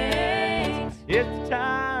change. It's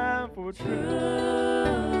time for truth.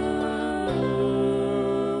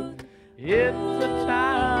 It's a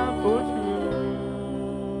time for truth.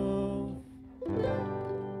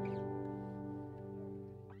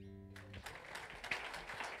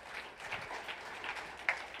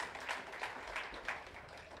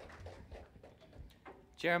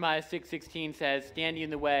 Jeremiah 6:16 says, "Stand ye in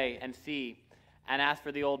the way and see, and ask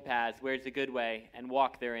for the old paths, where is the good way, and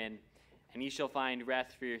walk therein, and ye shall find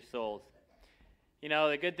rest for your souls." You know,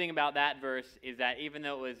 the good thing about that verse is that even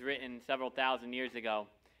though it was written several thousand years ago,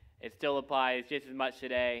 it still applies just as much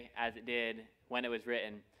today as it did when it was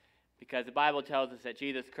written. Because the Bible tells us that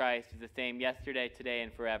Jesus Christ is the same yesterday, today,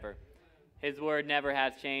 and forever. His word never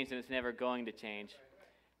has changed, and it's never going to change.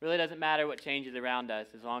 It really doesn't matter what changes around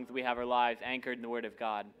us as long as we have our lives anchored in the Word of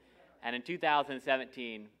God. And in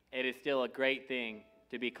 2017, it is still a great thing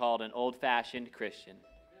to be called an old-fashioned Christian.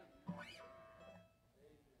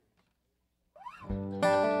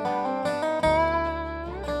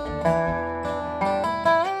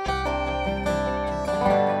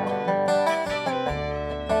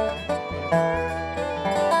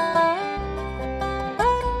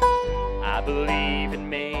 I believe in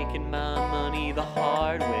making my money the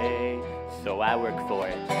hard way, so I work for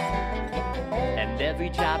it. And every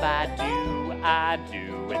job I do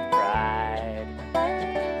with pride.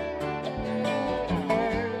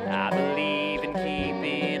 I believe in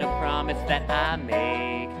keeping a promise that I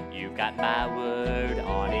make. You've got my word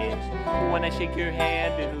on it when I shake your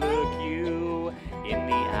hand and look you in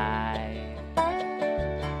the eye.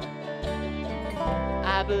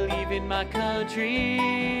 I believe in my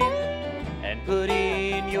country and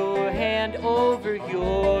putting your hand over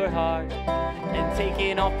your heart and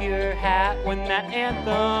taking off your hat when that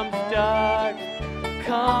anthem starts.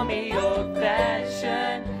 Call me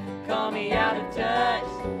old-fashioned, call me out of touch,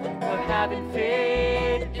 for having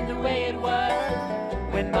faith in the way it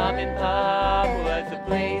was when Mom and Pop was the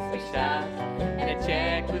place we shopped and a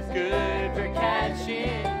check was good for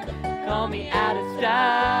cashing. Call me out of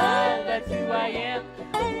style, that's who I am.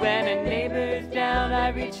 When a neighbor's down, I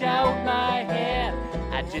reach out my hand.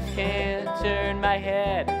 I just can't turn my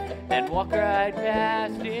head and walk right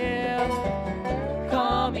past him.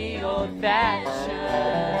 Call me old-fashioned.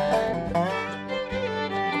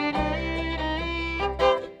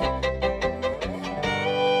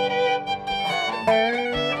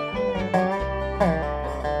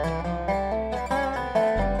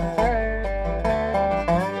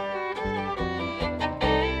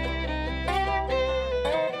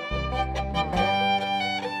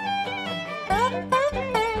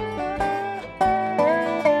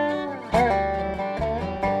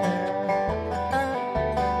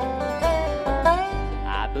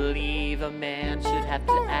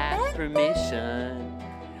 Permission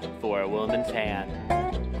for a woman's hand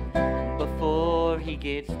before he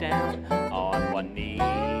gets down on one knee.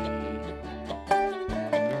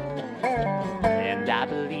 And I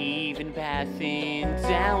believe in passing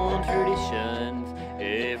down traditions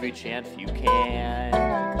every chance you can,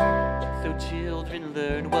 so children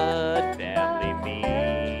learn what family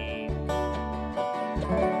means.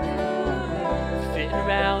 Sitting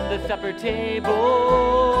around the supper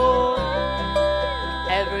table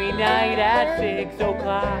every night at 6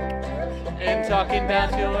 o'clock and talking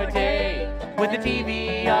about your day with the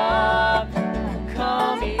TV off.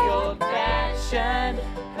 Call me old-fashioned,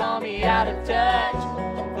 call me out of touch,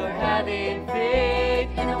 for having faith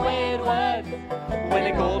in the way it was when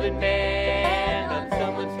a golden man on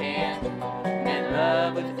someone's hand and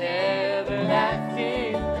love was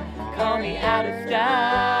everlasting. Call me out of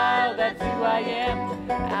style, that's who I am.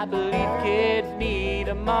 I believe kids need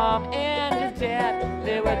a mom and a dad.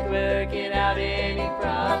 They're worth working out any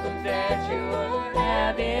problems that you're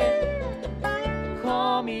having.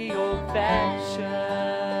 Call me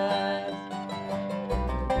old-fashioned.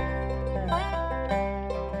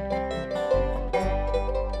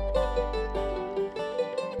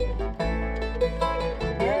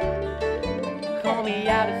 Call me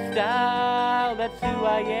out of style, that's who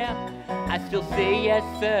I am. I still say yes,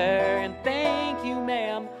 sir, and thank you,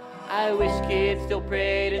 ma'am. I wish kids still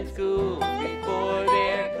prayed in school before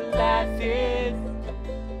their classes.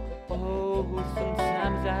 Oh,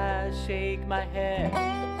 sometimes I shake my head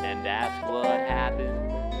and ask what happened.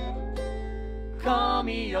 Call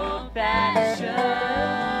me old-fashioned.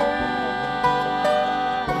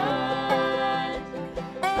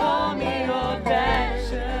 Call me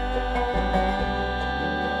old-fashioned.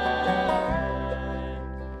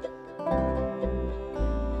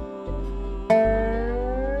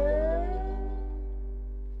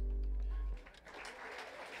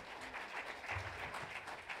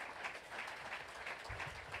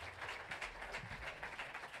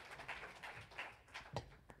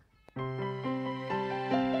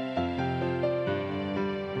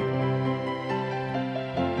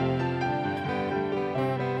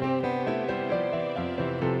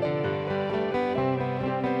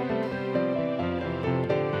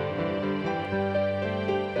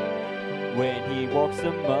 When he walks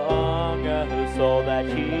among us, all that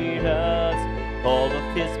he does, all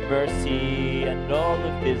of his mercy and all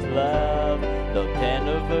of his love. The pen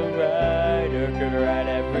of a writer could write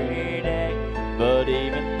every day, but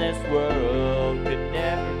even this world could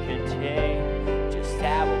never contain just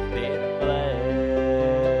how we've been blessed.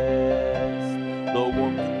 The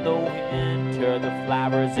warmth in the winter, the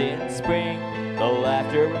flowers in spring, the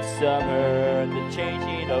laughter of summer, the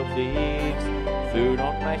changing of leaves. Food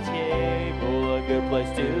on my table, a good place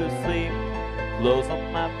to sleep, clothes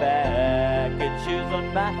on my back and shoes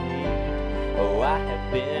on my feet. Oh, I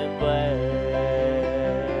have been blessed.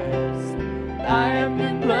 I have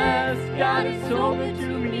been blessed, God is so good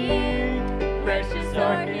to me. Precious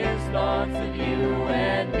are his thoughts of you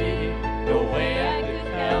and me. The way I could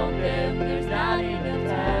count them, there's not enough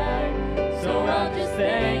time. So I'll just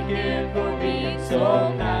thank him for being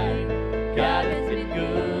so kind. God has been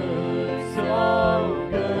good, so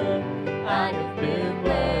good. I have been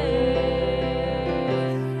blessed.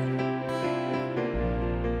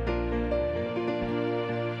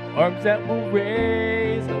 Arms that will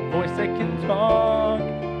raise, a voice that can talk,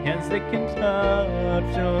 hands that can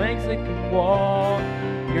touch, and legs that can walk,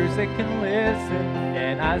 ears that can listen,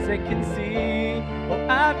 and eyes that can see. Oh,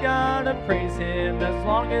 I've gotta praise him as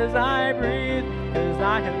long as I breathe, 'cause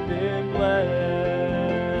I have been blessed.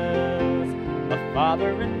 A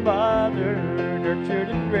father and mother nurtured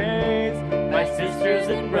and raised, my sisters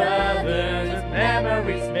and brothers with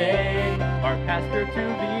memories made, our pastor to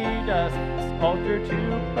lead us, this altar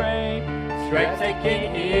to pray, stripes that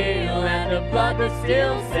can heal and a blood that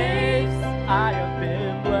still saves. I have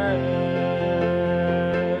been blessed.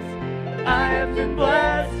 I have been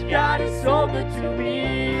blessed. God is so good to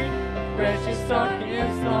me. Precious are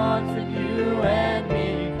his thoughts of you and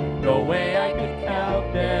me. No way I could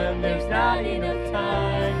count them, there's not enough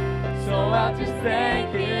time. So I'll just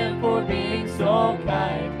thank him for being so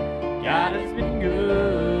kind. God has been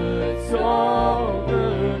good, so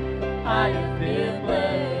good. I have been blessed.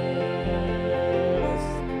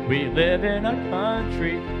 We live in a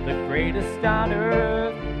country, the greatest on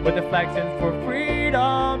earth, with the flag stands for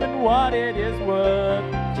freedom and what it is worth.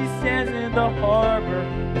 She stands in the harbor,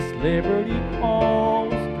 as liberty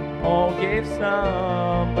calls. All gave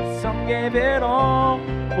some, but some gave it all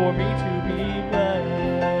for me to be blessed.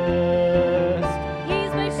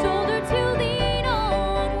 He's my shoulder to lean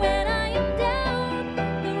on when I am down,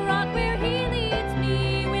 the rock where he leads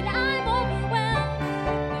me when I'm overwhelmed,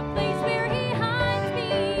 the place where he hides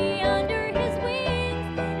me under his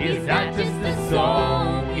wings. He's not just a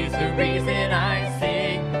song, he's the reason I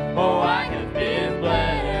sing. Oh, I have been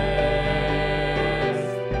blessed.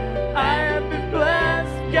 I have been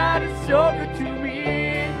blessed. God is so good to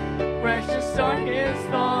me. Precious are his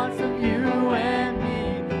thoughts of you and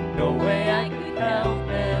me. No way I could count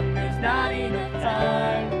them, there's not enough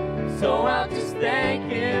time. So I'll just thank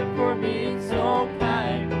him for being so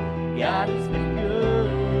kind. God has been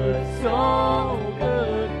good, so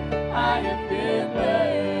good. I have been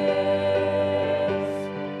blessed.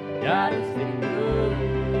 God has been good,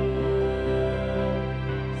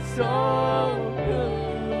 so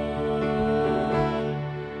good.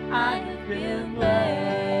 I have been blessed.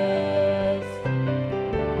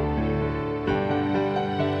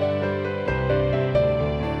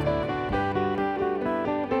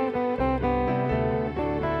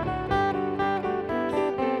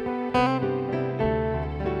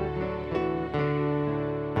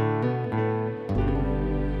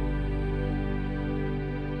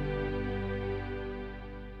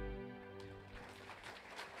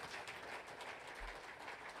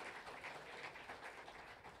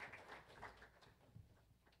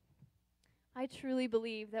 I truly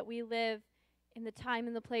believe that we live in the time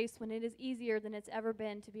and the place when it is easier than it's ever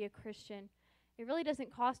been to be a Christian. It really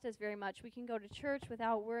doesn't cost us very much. We can go to church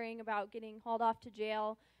without worrying about getting hauled off to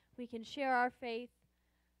jail. We can share our faith,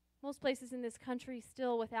 most places in this country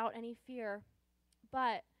still without any fear.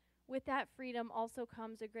 But with that freedom also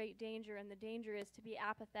comes a great danger, and the danger is to be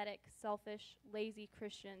apathetic, selfish, lazy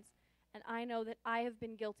Christians. And I know that I have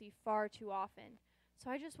been guilty far too often.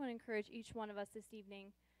 So I just want to encourage each one of us this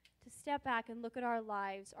evening to step back and look at our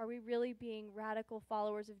lives. Are we really being radical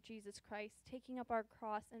followers of Jesus Christ, taking up our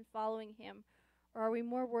cross and following him? Or are we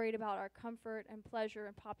more worried about our comfort and pleasure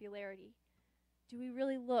and popularity? Do we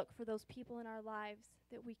really look for those people in our lives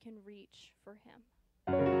that we can reach for him?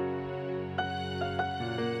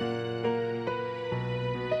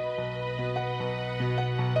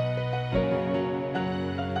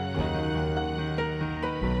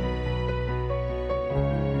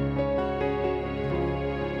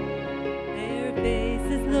 Their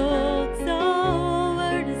faces looked so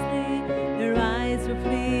earnestly, their eyes were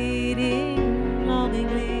fleeting,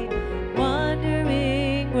 longingly,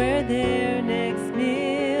 wondering where their next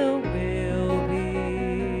meal will be.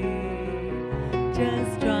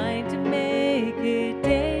 Just trying to make it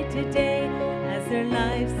day to day, as their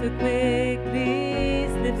life so quickly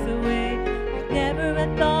slips away. They never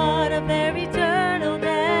had thought of their eternal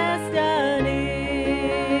destiny.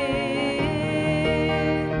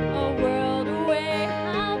 A world away,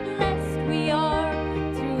 how blessed we are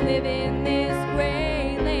to live in this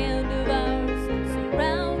great land of ours,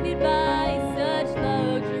 surrounded by such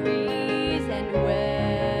luxuries and wealth.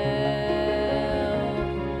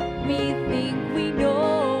 We think we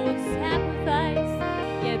know of sacrifice,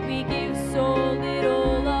 yet we give so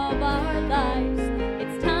little of our lives.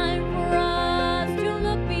 It's time for us to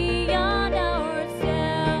look beyond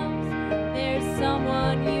ourselves. There's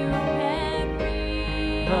someone you can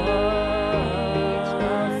reach,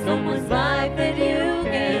 someone's life that you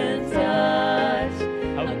can touch.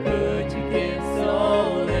 How could you give so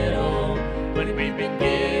little when we've been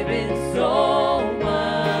given so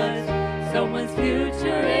much? Someone's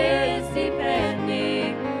future is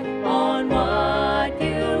depending on what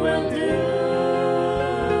you will do.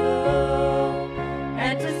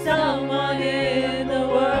 And to someone in the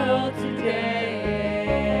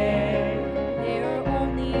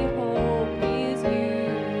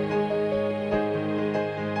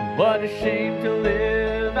not ashamed to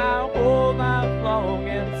live our whole life long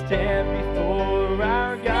and stand before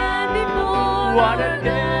our God. What a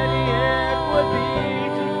day it would be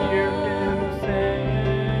to hear him say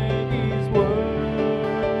these words.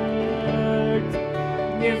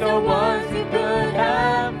 These are ones you could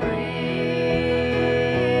have breathed.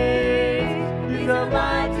 These are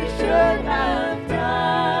lives you should have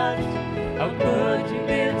touched. How could you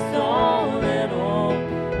give so little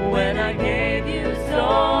when I gave you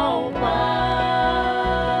so much?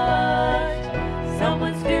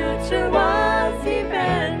 Someone's future was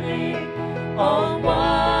depending on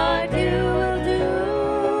what you will do.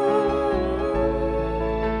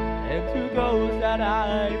 And to those that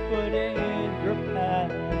I put in your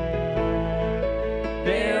path,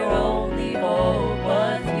 their only hope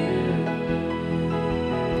was you.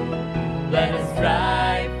 Let us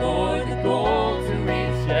strive for the goal to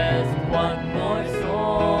reach just one more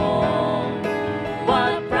soul.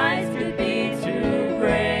 What price could be too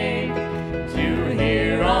great to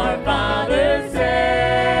hear our Father say?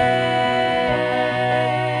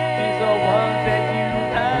 These are ones that you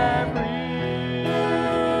have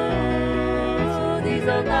reached. These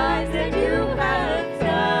are lives that you have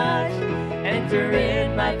touched. Enter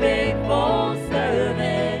in, my faithful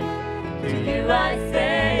servant. To you I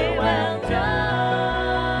say, well done.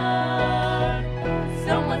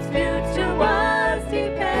 Someone's future was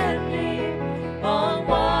depending on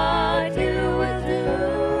what you will do.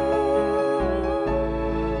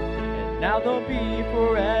 And now they'll be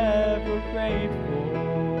forever grateful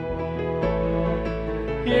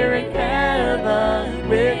here in heaven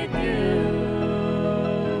with you.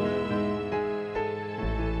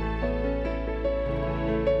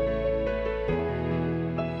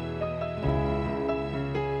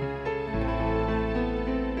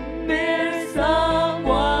 There's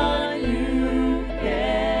someone you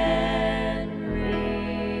can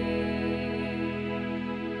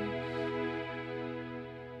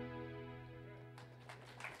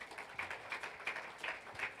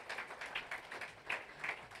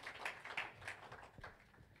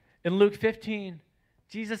In Luke 15,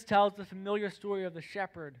 Jesus tells the familiar story of the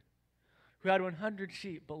shepherd who had 100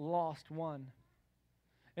 sheep but lost one.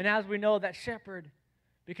 And as we know, that shepherd,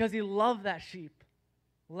 because he loved that sheep,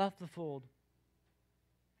 left the fold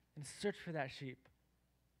and searched for that sheep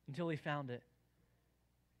until he found it.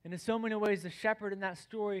 And in so many ways, the shepherd in that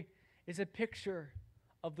story is a picture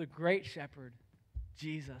of the great shepherd,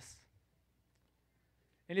 Jesus.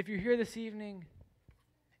 And if you're here this evening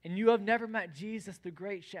and you have never met Jesus, the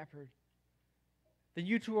great shepherd, then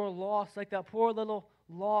you too are lost like that poor little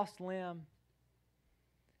lost lamb.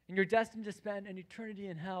 And you're destined to spend an eternity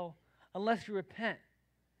in hell unless you repent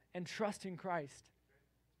and trust in Christ.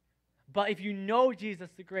 But if you know Jesus,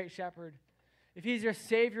 the great shepherd, if he's your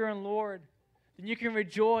Savior and Lord, then you can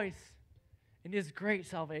rejoice in his great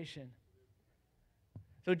salvation.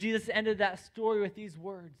 So Jesus ended that story with these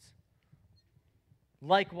words.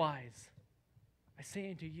 Likewise, I say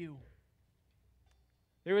unto you,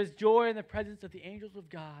 there is joy in the presence of the angels of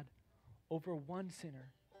God over one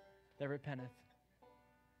sinner that repenteth.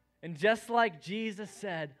 And just like Jesus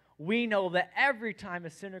said, we know that every time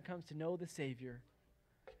a sinner comes to know the Savior,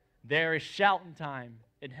 there is shouting time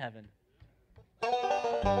in heaven.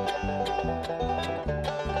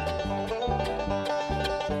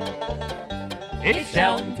 It's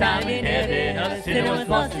shouting time in heaven, a sinner was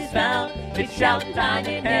lost is found. It's shouting time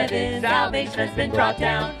in heaven, salvation has been brought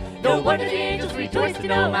down. No wonder the angels rejoice to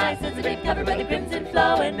know my sins have been covered by the crimson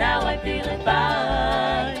flow, and now I'm feeling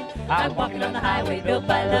fine. I'm walking on the highway built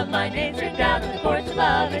by love, my name's written down in the courts of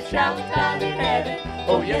love. It's shouting time in heaven,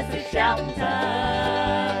 oh yes, it's shouting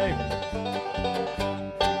time.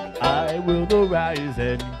 I will arise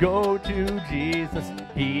and go to Jesus.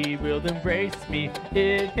 He will embrace me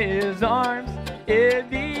in his arms, in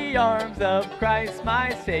the arms of Christ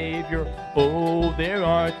my Savior. Oh, there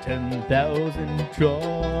are 10,000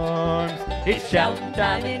 charms. It's shouting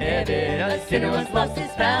time in heaven, a sinner was lost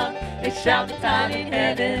is found. It's shouting time in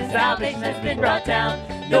heaven, salvation has been brought down.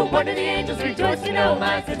 No wonder the angels rejoice to know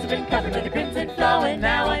my sins have been covered with the crimson flow, and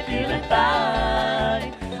now I'm feeling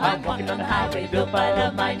fine. I'm walking on the highway built by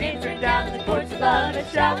love, my name's written down in the courts of love.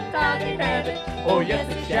 It's shouting time in heaven, oh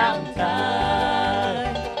yes, it's shouting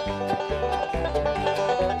time.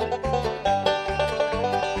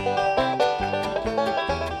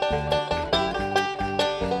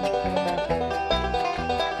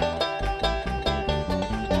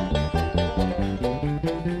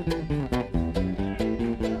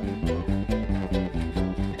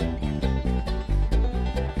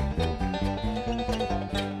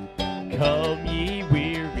 Come ye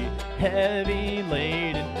weary, heavy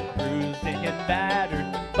laden, bruised and battered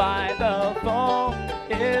by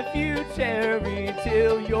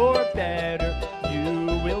you're better, you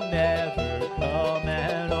will never come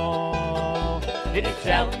at all. It's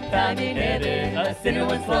shouting time in heaven, a sinner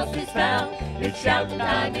once lost is found. It's shouting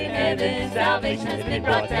time in heaven, salvation has been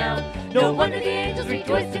brought down. No wonder the angels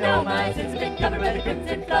rejoice to know my sins have been covered by the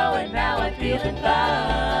crimson flow, and now I'm feeling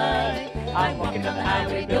fine. I'm walking on the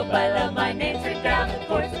highway built by love, my name's written down in the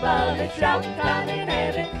courts above. It's shouting time in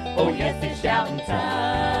heaven, oh yes, it's shouting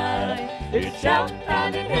time. It's shouting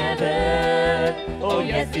time in heaven, oh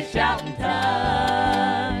yes, it's shouting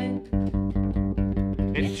time.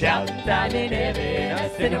 It's shouting time in heaven, a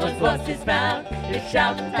sinner once lost is found. It's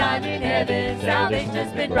shouting time in heaven, salvation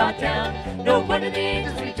has been brought down. No wonder the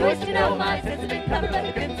angels rejoice to know my sins have been covered by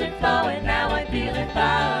the crimson flow, and now I'm feeling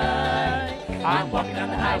fine. I'm walking on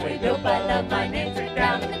the highway built by love, my name's written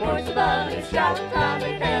down in the courts above. It's shouting time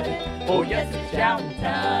in heaven, oh yes, it's shouting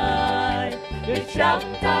time. It's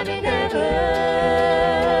shouting time in heaven,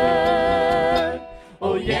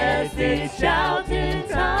 oh yes, it's shouting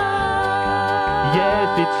time.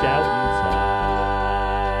 Yes, it's shouting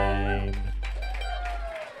time.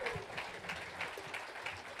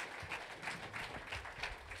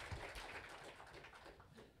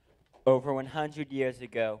 Over 100 years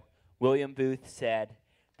ago, William Booth said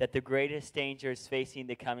that the greatest dangers facing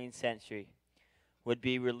the coming century would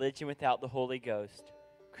be religion without the Holy Ghost,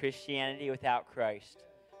 Christianity without Christ,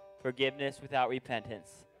 forgiveness without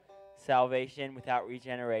repentance, salvation without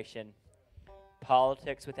regeneration,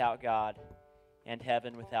 politics without God, and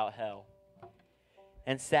heaven without hell.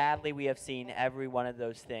 And sadly, we have seen every one of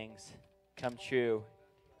those things come true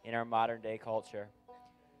in our modern day culture.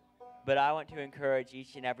 But I want to encourage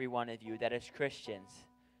each and every one of you that as Christians,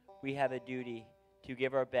 we have a duty to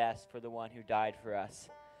give our best for the one who died for us.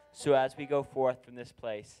 So as we go forth from this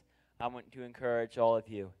place, I want to encourage all of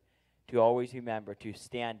you to always remember to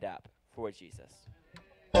stand up for Jesus.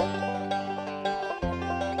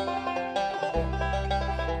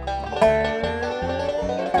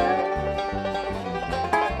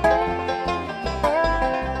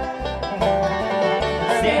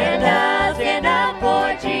 Stand up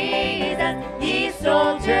for Jesus, ye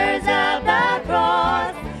soldiers of the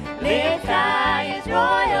cross. Lift high his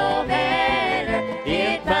royal banner,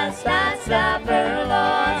 it must not suffer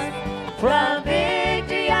loss. From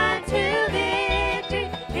victory unto victory,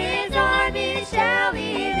 his army shall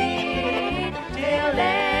he lead, till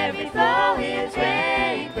every foe is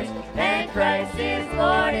vanquished, and Christ is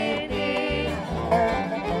Lord indeed.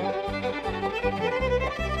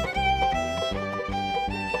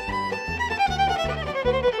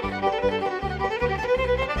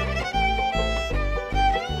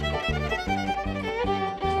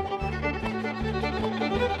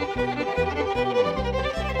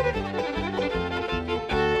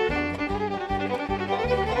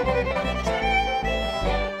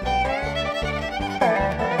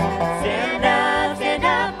 Stand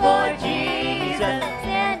up for Jesus,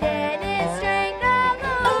 stand in his strength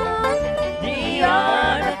alone. The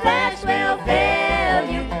arm of flesh will fail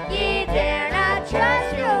you, ye dare not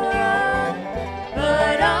trust your own.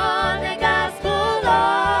 Put on the gospel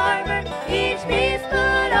armor, each piece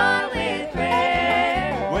put on with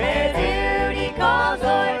prayer. Where duty calls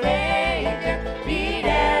or danger, be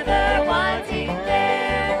never wanting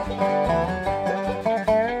there.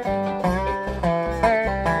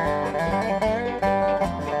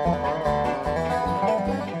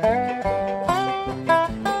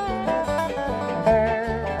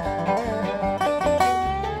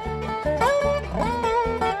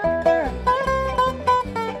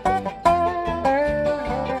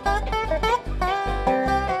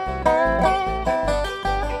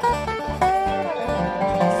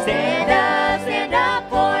 Stand up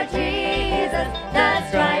for Jesus, the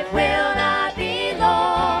strife will not be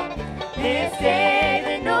long. This day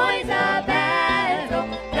the noise of battle,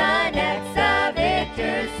 the next a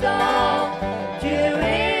victor's song. To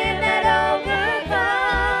him that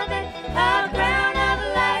overcometh, a crown of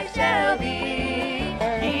life shall be.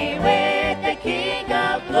 He with the King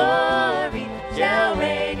of glory shall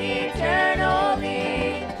reign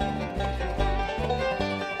eternally.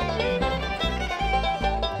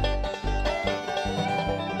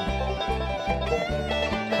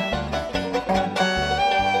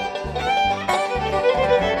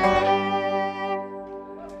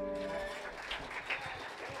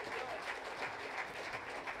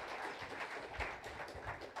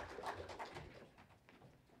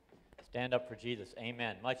 Stand up for Jesus.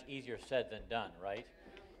 Amen. Much easier said than done, right?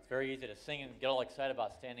 It's very easy to sing and get all excited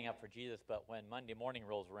about standing up for Jesus, but when Monday morning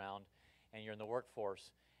rolls around and you're in the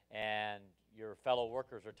workforce and your fellow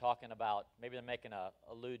workers are talking about, maybe they're making a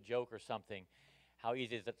lewd joke or something, how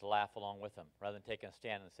easy is it to laugh along with them rather than taking a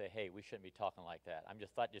stand and say, hey, we shouldn't be talking like that.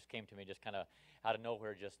 Just came to me just kind of out of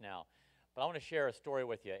nowhere just now. But I want to share a story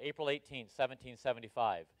with you. April 18th,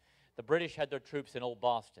 1775, the British had their troops in Old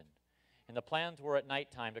Boston, and the plans were at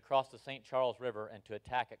nighttime to cross the St. Charles River and to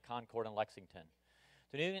attack at Concord and Lexington.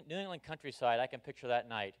 The New England countryside, I can picture that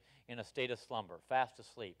night in a state of slumber, fast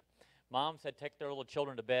asleep. Moms had taken their little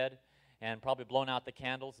children to bed and probably blown out the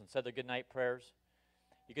candles and said their goodnight prayers.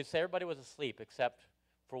 You could say everybody was asleep except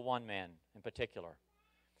for one man in particular.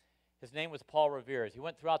 His name was Paul Revere. As he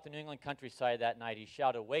went throughout the New England countryside that night, he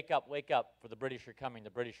shouted, wake up, for the British are coming, the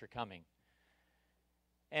British are coming.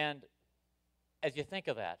 And as you think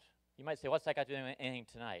of that, you might say, what's that got to do with anything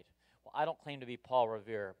tonight? Well, I don't claim to be Paul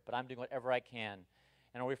Revere, but I'm doing whatever I can,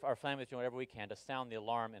 and our family is doing whatever we can to sound the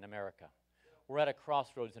alarm in America. We're at a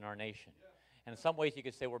crossroads in our nation. And in some ways you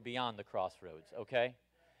could say we're beyond the crossroads, okay?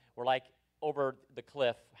 We're like over the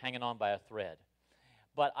cliff hanging on by a thread.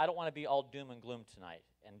 But I don't want to be all doom and gloom tonight.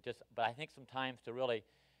 But I think sometimes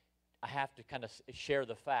I have to kind of share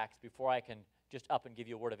the facts before I can just up and give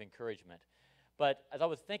you a word of encouragement. But as I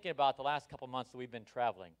was thinking about the last couple months that we've been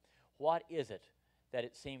traveling, what is it that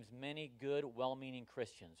it seems many good, well-meaning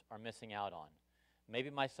Christians are missing out on? Maybe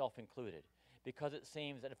myself included. Because it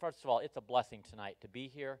seems that, first of all, it's a blessing tonight to be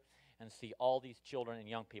here and see all these children and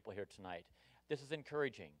young people here tonight. This is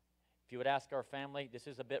encouraging. If you would ask our family, this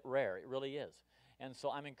is a bit rare. It really is. And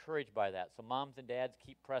so I'm encouraged by that. So moms and dads,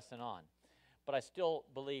 keep pressing on. But I still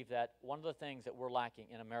believe that one of the things that we're lacking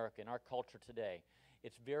in America, in our culture today,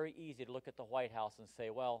 it's very easy to look at the White House and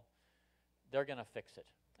say, well, they're going to fix it.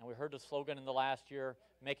 And we heard the slogan in the last year,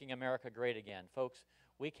 making America great again. Folks,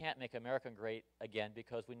 we can't make America great again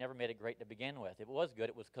because we never made it great to begin with. If it was good,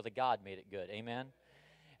 it was because God made it good. Amen?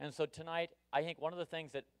 And so tonight, I think one of the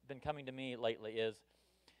things that's been coming to me lately is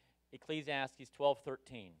Ecclesiastes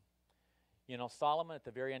 12:13. You know, Solomon at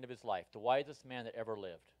the very end of his life, the wisest man that ever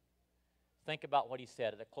lived. Think about what he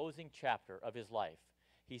said at the closing chapter of his life.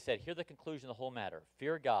 He said, hear the conclusion of the whole matter.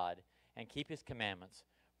 Fear God and keep his commandments,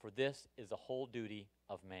 for this is the whole duty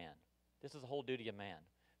of man. This is the whole duty of man.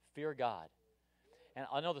 Fear God. And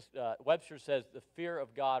I know this, Webster says the fear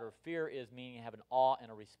of God, or fear is meaning you have an awe and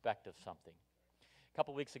a respect of something. A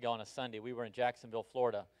couple weeks ago on a Sunday, we were in Jacksonville,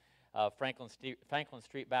 Florida, Franklin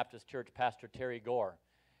Street Baptist Church, Pastor Terry Gore.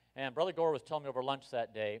 And Brother Gore was telling me over lunch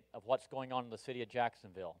that day of what's going on in the city of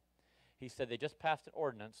Jacksonville. He said they just passed an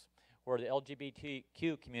ordinance where the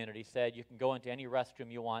LGBTQ community said you can go into any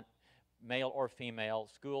restroom you want, male or female,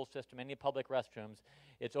 school system, any public restrooms.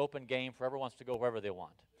 It's open game for everyone wants to go wherever they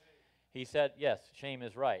want. He said, yes, shame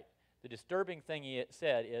is right. The disturbing thing he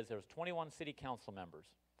said is there was 21 city council members.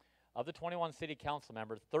 Of the 21 city council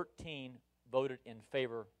members, 13 voted in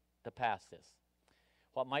favor to pass this.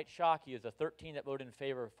 What might shock you is the 13 that voted in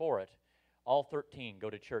favor for it, all 13 go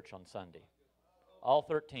to church on Sunday. All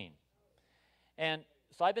 13. And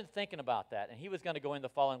so I've been thinking about that, and he was going to go in the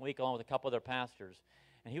following week along with a couple other pastors,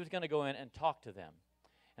 and he was going to go in and talk to them.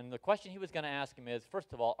 And the question he was going to ask him is,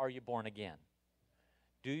 first of all, are you born again?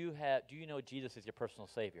 Do you know Jesus is your personal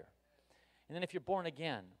Savior? And then if you're born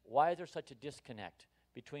again, why is there such a disconnect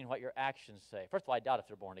between what your actions say? First of all, I doubt if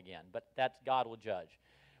they're born again, but that's God will judge.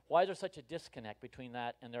 Why is there such a disconnect between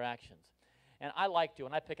that and their actions? And I like to,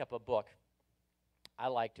 when I pick up a book,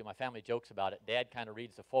 my family jokes about it. Dad kind of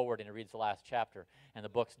reads the foreword and he reads the last chapter and the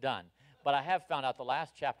book's done. But I have found out the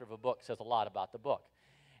last chapter of a book says a lot about the book.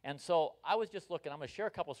 And so I was just looking, I'm going to share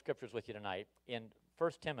a couple scriptures with you tonight in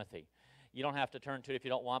 1 Timothy. You don't have to turn to it if you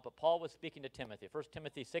don't want, but Paul was speaking to Timothy, 1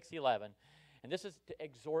 Timothy 6:11, and this is to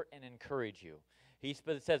exhort and encourage you. He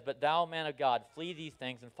says, but thou, man of God, flee these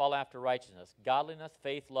things and follow after righteousness, godliness,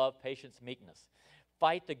 faith, love, patience, meekness.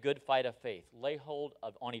 Fight the good fight of faith. Lay hold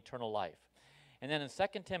on eternal life. And then in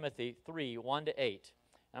 2 Timothy 3:1-8,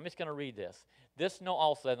 I'm just going to read this. This know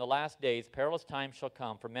also that in the last days perilous times shall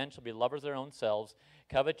come, for men shall be lovers of their own selves,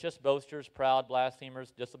 covetous, boasters, proud,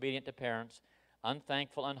 blasphemers, disobedient to parents,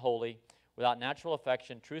 unthankful, unholy, without natural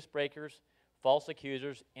affection, truce breakers, false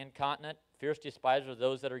accusers, incontinent, fierce despisers of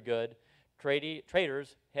those that are good,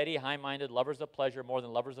 traitors, heady, high-minded, lovers of pleasure more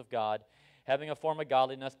than lovers of God, having a form of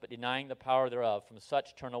godliness, but denying the power thereof. From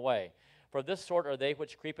such turn away. For this sort are they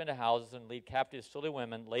which creep into houses and lead captive silly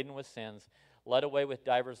women, laden with sins, led away with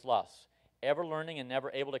divers lusts, ever learning and never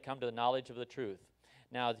able to come to the knowledge of the truth.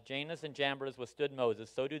 Now as Jannes and Jambres withstood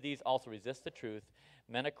Moses, so do these also resist the truth.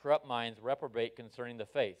 Men of corrupt minds reprobate concerning the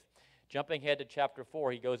faith. Jumping ahead to chapter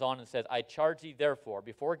 4, he goes on and says, I charge thee therefore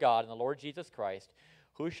before God and the Lord Jesus Christ,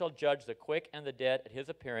 who shall judge the quick and the dead at his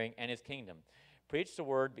appearing and his kingdom. Preach the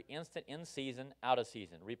word, be instant in season, out of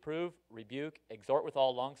season. Reprove, rebuke, exhort with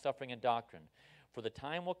all longsuffering and doctrine. For the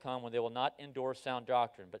time will come when they will not endure sound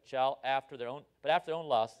doctrine, but after their own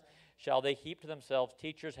lusts shall they heap to themselves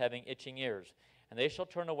teachers having itching ears. And they shall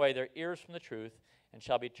turn away their ears from the truth, and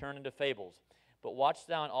shall be turned into fables. But watch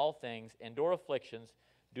thou in all things, endure afflictions,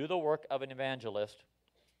 do the work of an evangelist,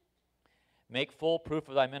 make full proof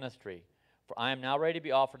of thy ministry. For I am now ready to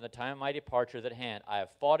be offered, and the time of my departure is at hand. I have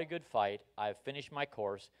fought a good fight, I have finished my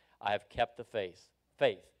course, I have kept the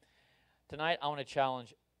faith. Tonight I want to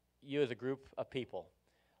challenge you as a group of people.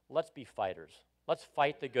 Let's be fighters. Let's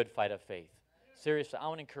fight the good fight of faith. Seriously, I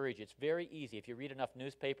want to encourage you. It's very easy. If you read enough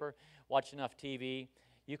newspaper, watch enough TV,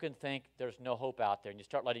 you can think there's no hope out there, and you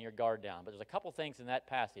start letting your guard down. But there's a couple things in that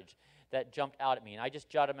passage that jumped out at me, and I just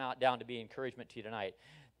jotted them down to be encouragement to you tonight.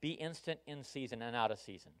 Be instant in season and out of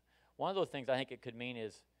season. One of those things I think it could mean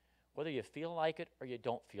is whether you feel like it or you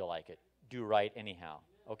don't feel like it, do right anyhow,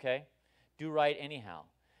 okay? Do right anyhow.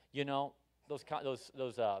 You know, those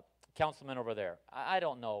councilmen over there, I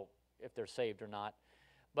don't know if they're saved or not,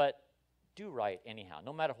 but do right anyhow,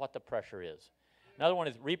 no matter what the pressure is. Another one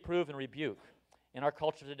is reprove and rebuke. In our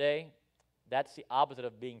culture today, that's the opposite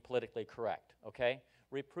of being politically correct, okay?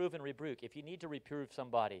 Reprove and rebuke. If you need to reprove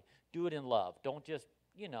somebody, do it in love. Don't just,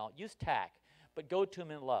 use tact, but go to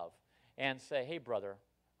them in love and say, hey, brother,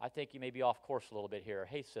 I think you may be off course a little bit here.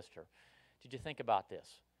 Hey, sister, did you think about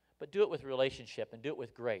this? But do it with relationship and do it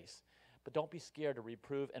with grace. But don't be scared to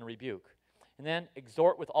reprove and rebuke. And then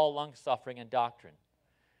exhort with all long-suffering and doctrine.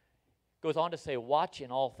 Goes on to say, watch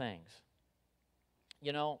in all things.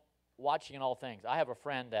 Watching in all things. I have a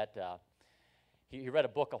friend that he read a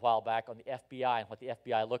book a while back on the FBI and what the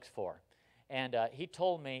FBI looks for. And he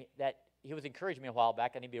told me that he was encouraging me a while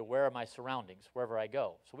back I need to be aware of my surroundings wherever I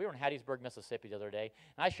go. So we were in Hattiesburg, Mississippi the other day,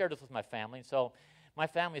 and I shared this with my family. And so my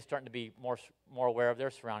family is starting to be more aware of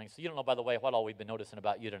their surroundings. So you don't know, by the way, what all we've been noticing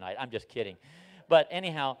about you tonight. I'm just kidding. But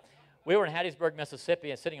anyhow, we were in Hattiesburg,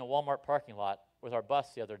 Mississippi, and sitting in a Walmart parking lot with our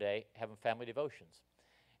bus the other day having family devotions.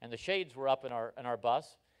 And the shades were up in our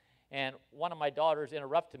bus, and one of my daughters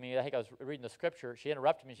interrupted me. I think I was reading the scripture. She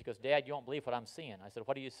interrupted me. She goes, Dad, you won't believe what I'm seeing. I said,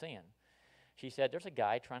 what are you seeing? She said, there's a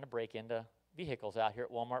guy trying to break into vehicles out here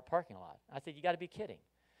at Walmart parking lot. I said, you got to be kidding.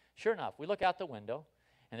 Sure enough, we look out the window,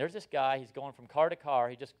 and there's this guy. He's going from car to car.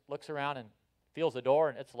 He just looks around and feels the door,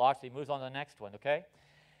 and it's locked, so he moves on to the next one, okay?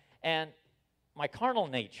 And my carnal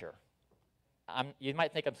nature, you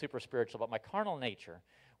might think I'm super spiritual, but my carnal nature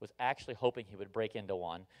was actually hoping he would break into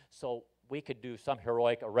one so we could do some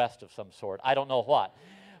heroic arrest of some sort. I don't know what.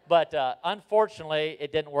 But unfortunately,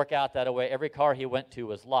 it didn't work out that way. Every car he went to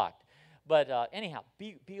was locked. But anyhow,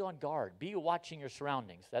 be on guard. Be watching your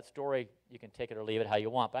surroundings. That story, you can take it or leave it how you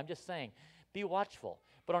want. But I'm just saying, be watchful.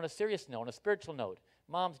 But on a serious note, on a spiritual note,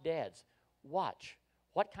 moms, dads, watch.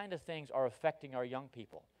 What kind of things are affecting our young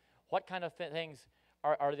people? What kind of things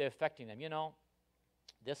are they affecting them?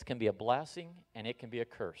 This can be a blessing and it can be a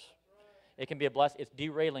curse. It can be a blessing. It's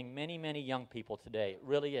derailing many, many young people today. It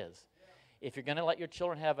really is. If you're going to let your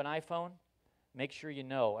children have an iPhone, make sure you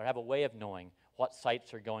know or have a way of knowing what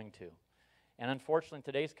sites they're going to. And unfortunately, in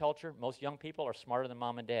today's culture, most young people are smarter than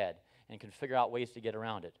mom and dad and can figure out ways to get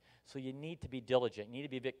around it. So you need to be diligent. You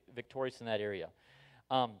need to be victorious in that area.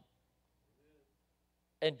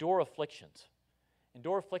 Endure afflictions.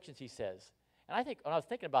 Endure afflictions, he says. And I think when I was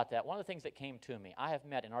thinking about that, one of the things that came to me, I have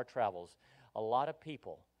met in our travels a lot of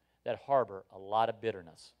people that harbor a lot of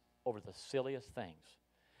bitterness over the silliest things.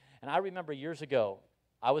 And I remember years ago,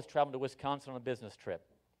 I was traveling to Wisconsin on a business trip.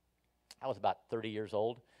 I was about 30 years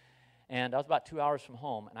old, and I was about 2 hours from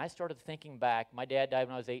home, and I started thinking back. My dad died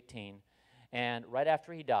when I was 18, and right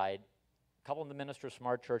after he died, a couple of the ministers from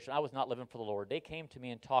our church, and I was not living for the Lord, they came to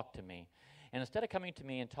me and talked to me. And instead of coming to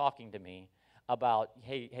me and talking to me about,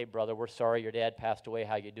 hey brother, we're sorry your dad passed away,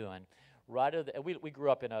 how you doing? We grew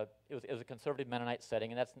up in it was a conservative Mennonite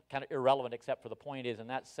setting, and that's kind of irrelevant except for the point is in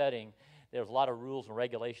that setting, there's a lot of rules and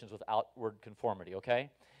regulations with outward conformity, okay?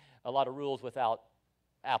 A lot of rules without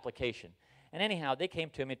application. And anyhow, they came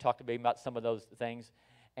to me and talked to me about some of those things,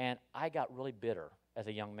 and I got really bitter as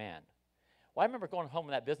a young man. Well, I remember going home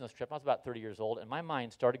on that business trip. I was about 30 years old, and my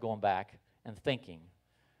mind started going back and thinking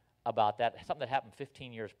about that, something that happened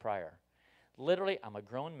 15 years prior. Literally, I'm a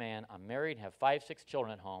grown man, I'm married, have 5, 6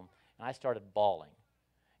 children at home, and I started bawling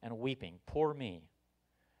and weeping. Poor me.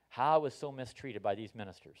 How I was so mistreated by these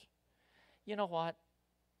ministers. You know what,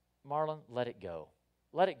 Marlon, let it go.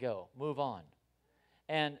 Let it go. Move on.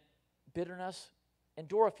 And bitterness,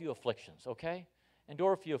 endure a few afflictions, okay?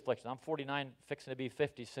 Endure a few afflictions. I'm 49, fixing to be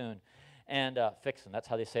 50 soon. And fixing, that's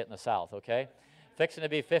how they say it in the South, okay? Fixing to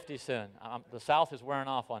be 50 soon. The South is wearing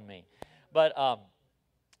off on me. But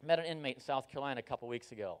met an inmate in South Carolina a couple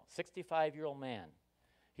weeks ago, 65-year-old man,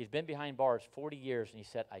 He's been behind bars 40 years, and he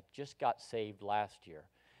said, I just got saved last year.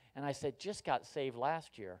 And I said, just got saved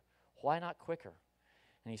last year? Why not quicker?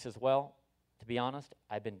 And he says, well, to be honest,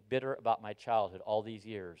 I've been bitter about my childhood all these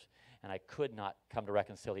years, and I could not come to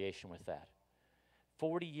reconciliation with that.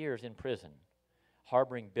 40 years in prison,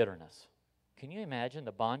 harboring bitterness. Can you imagine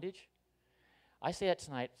the bondage? I say that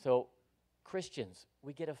tonight, so Christians,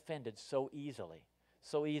 we get offended so easily,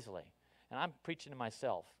 so easily. And I'm preaching to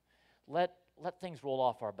myself. Let things roll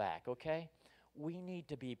off our back, okay? We need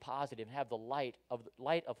to be positive and have the light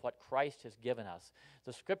of what Christ has given us.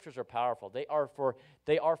 The scriptures are powerful. They are for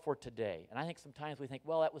today. And I think sometimes we think,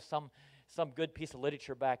 well, that was some good piece of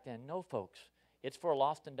literature back then. No, folks. It's for a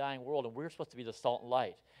lost and dying world, and we're supposed to be the salt and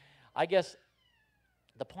light. I guess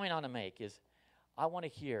the point I want to make is I want to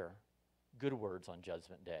hear good words on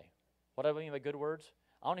Judgment Day. What do I mean by good words?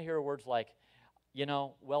 I want to hear words like,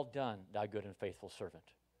 well done, thou good and faithful servant.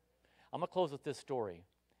 I'm going to close with this story.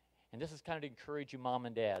 And this is kind of to encourage you mom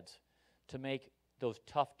and dads to make those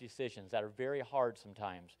tough decisions that are very hard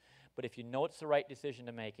sometimes. But if you know it's the right decision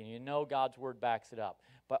to make and you know God's word backs it up,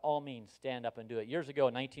 by all means, stand up and do it. Years ago,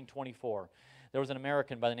 in 1924, there was an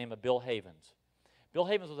American by the name of Bill Havens. Bill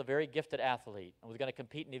Havens was a very gifted athlete and was going to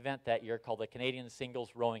compete in an event that year called the Canadian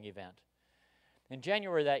Singles Rowing Event. In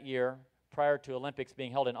January that year, prior to Olympics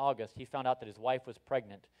being held in August, he found out that his wife was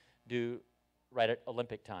pregnant due right at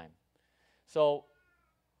Olympic time. So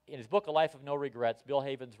in his book, A Life of No Regrets, Bill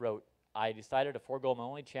Havens wrote, I decided to forego my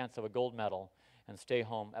only chance of a gold medal and stay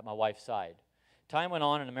home at my wife's side. Time went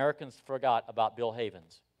on and Americans forgot about Bill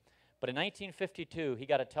Havens. But in 1952, he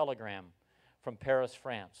got a telegram from Paris,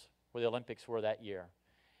 France, where the Olympics were that year.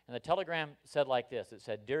 And the telegram said like this. It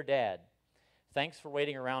said, Dear Dad, thanks for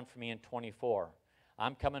waiting around for me in 24.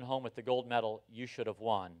 I'm coming home with the gold medal you should have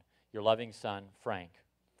won. Your loving son, Frank.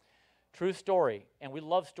 True story, and we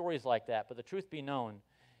love stories like that, but the truth be known,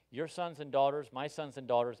 your sons and daughters, my sons and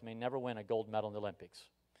daughters, may never win a gold medal in the Olympics.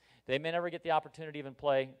 They may never get the opportunity to even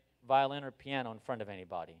play violin or piano in front of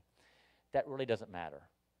anybody. That really doesn't matter.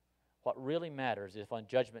 What really matters is if on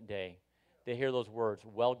Judgment Day they hear those words,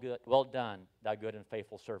 well done, thou good and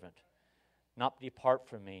faithful servant. Not depart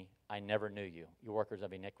from me, I never knew you, you workers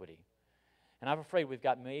of iniquity. And I'm afraid we've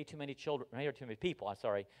got way too many people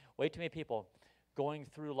going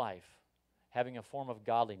through life having a form of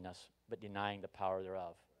godliness but denying the power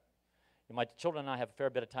thereof. My children and I have a fair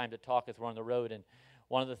bit of time to talk as we're on the road, and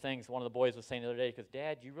one of the boys was saying the other day, because,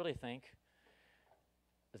 Dad, you really think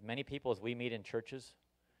as many people as we meet in churches,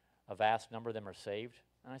 a vast number of them are saved?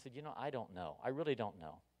 And I said, I don't know. I really don't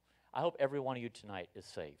know. I hope every one of you tonight is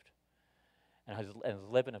saved and is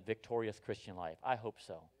living a victorious Christian life. I hope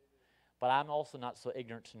so. But I'm also not so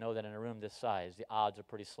ignorant to know that in a room this size, the odds are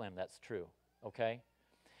pretty slim. That's true, okay?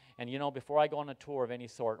 And before I go on a tour of any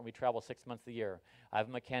sort, and we travel 6 months a year, I have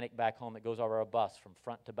a mechanic back home that goes over our bus from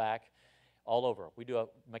front to back, all over. We do a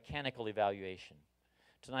mechanical evaluation.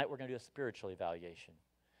 Tonight we're going to do a spiritual evaluation.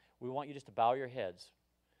 We want you just to bow your heads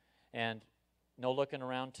and no looking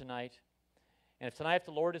around tonight. And if tonight if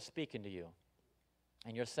the Lord is speaking to you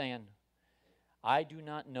and you're saying, I do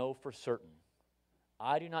not know for certain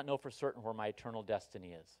where my eternal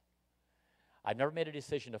destiny is. I've never made a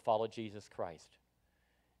decision to follow Jesus Christ.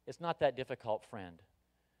 It's not that difficult, friend.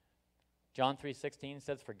 John 3:16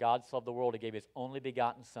 says, For God so loved the world, he gave his only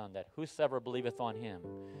begotten Son, that whosoever believeth on him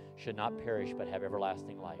should not perish but have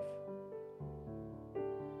everlasting life.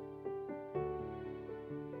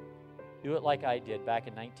 Do it like I did back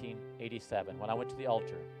in 1987 when I went to the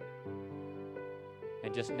altar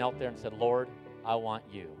and just knelt there and said, Lord, I want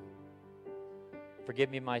you. Forgive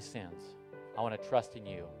me my sins. I want to trust in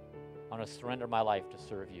you. I want to surrender my life to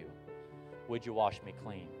serve you. Would you wash me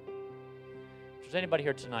clean? If there's anybody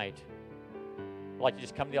here tonight who would like to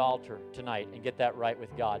just come to the altar tonight and get that right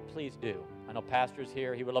with God, please do. I know Pastor's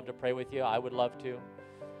here. He would love to pray with you. I would love to.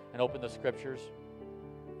 And open the scriptures.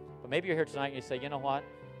 But maybe you're here tonight and you say, you know what?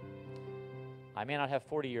 I may not have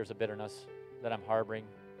 40 years of bitterness that I'm harboring,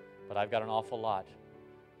 but I've got an awful lot.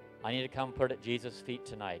 I need to come put it at Jesus' feet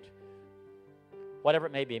tonight. Whatever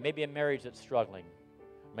it may be. It may be a marriage that's struggling.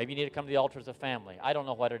 Maybe you need to come to the altar as a family. I don't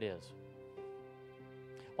know what it is.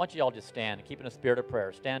 Why don't you all just stand and keep in a spirit of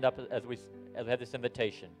prayer. Stand up as we have this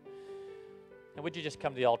invitation. And would you just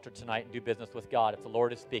come to the altar tonight and do business with God if the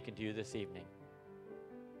Lord is speaking to you this evening?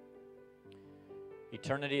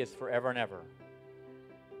 Eternity is forever and ever.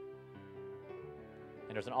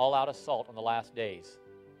 And there's an all-out assault on the last days.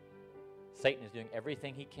 Satan is doing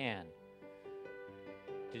everything he can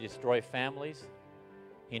to destroy families.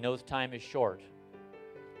 He knows time is short.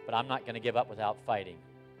 But I'm not going to give up without fighting.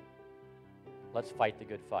 Let's fight the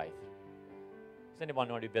good fight. Does anyone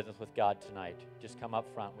want to do business with God tonight? Just come up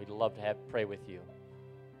front. We'd love to pray with you.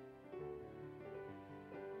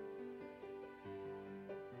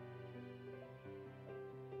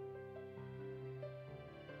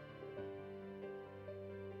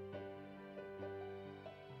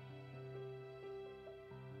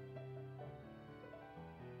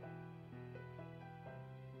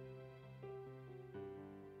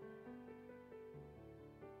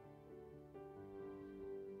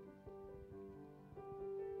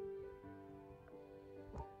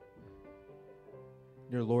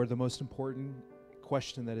 Dear Lord, the most important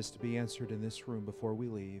question that is to be answered in this room before we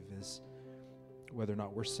leave is whether or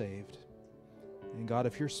not we're saved. And God,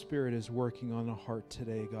 if your Spirit is working on a heart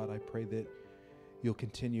today, God, I pray that you'll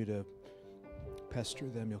continue to pester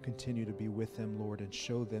them. You'll continue to be with them, Lord, and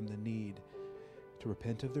show them the need to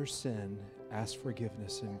repent of their sin, ask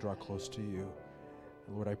forgiveness, and draw close to you.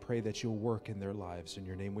 And Lord, I pray that you'll work in their lives. In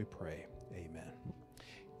your name we pray. Amen.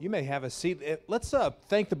 You may have a seat. Let's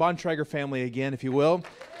thank the Bontrager family again, if you will.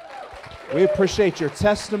 We appreciate your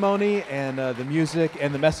testimony and the music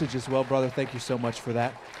and the message as well, brother. Thank you so much for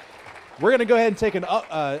that. We're going to go ahead and take an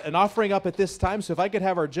offering up at this time. So if I could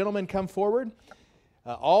have our gentlemen come forward.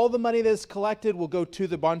 All the money that's collected will go to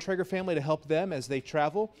the Bontrager family to help them as they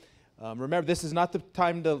travel. Remember, this is not the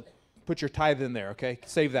time to put your tithe in there, okay?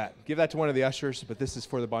 Save that. Give that to one of the ushers, but this is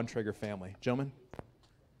for the Bontrager family. Gentlemen?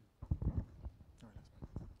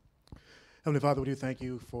 Heavenly Father, we do thank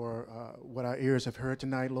you for what our ears have heard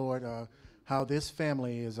tonight, Lord, how this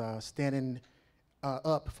family is standing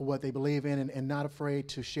up for what they believe in and not afraid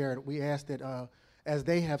to share it. We ask that as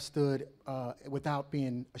they have stood without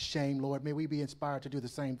being ashamed, Lord, may we be inspired to do the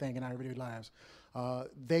same thing in our everyday lives.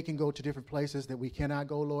 They can go to different places that we cannot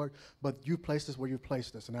go, Lord, but you've placed us where you've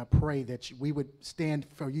placed us, and I pray that we would stand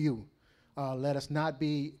for you. Let us not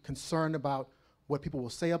be concerned about what people will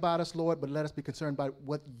say about us, Lord, but let us be concerned about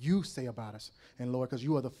what you say about us. And Lord, because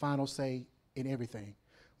you are the final say in everything.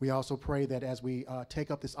 We also pray that as we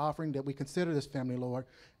take up this offering, that we consider this family, Lord,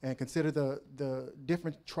 and consider the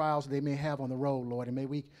different trials they may have on the road, Lord, and may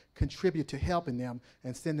we contribute to helping them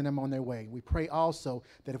and sending them on their way. We pray also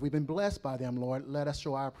that if we've been blessed by them, Lord, let us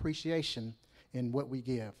show our appreciation in what we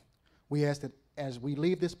give. We ask that as we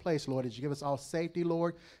leave this place, Lord, as you give us all safety,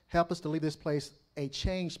 Lord, help us to leave this place a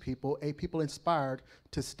changed people, a people inspired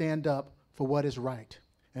to stand up for what is right.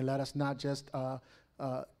 And let us not just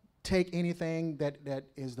take anything that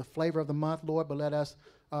is the flavor of the month, Lord, but let us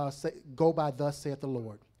go by thus saith the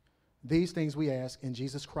Lord. These things we ask in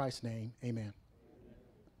Jesus Christ's name, amen.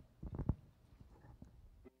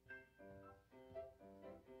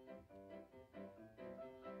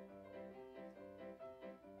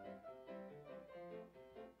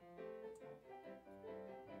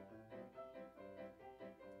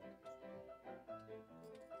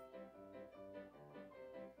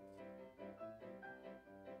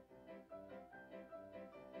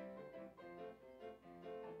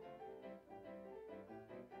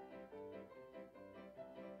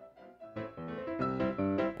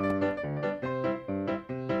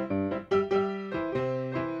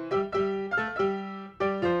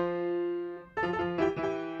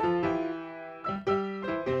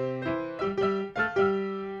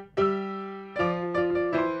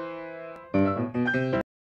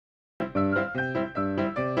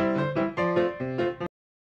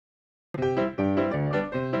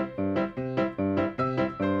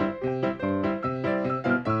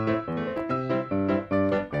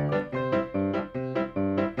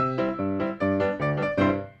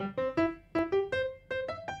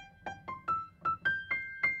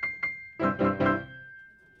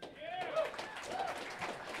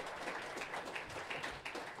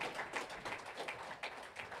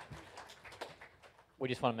 We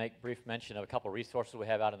just want to make brief mention of a couple of resources we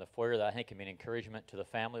have out in the foyer that I think can be an encouragement to the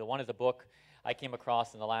family. One is a book I came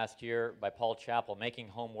across in the last year by Paul Chappell, Making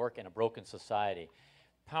Home Work in a Broken Society.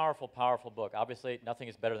 Powerful, powerful book. Obviously, nothing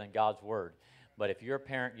is better than God's Word. But if you're a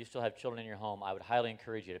parent, you still have children in your home, I would highly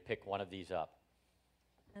encourage you to pick one of these up.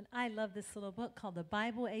 And I love this little book called The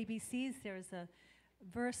Bible ABCs. There's a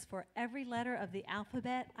verse for every letter of the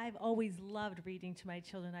alphabet. I've always loved reading to my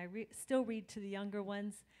children. I still read to the younger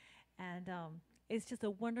ones. And it's just a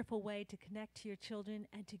wonderful way to connect to your children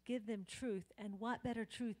and to give them truth. And what better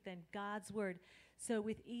truth than God's Word? So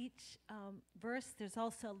with each verse, there's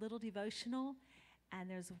also a little devotional. And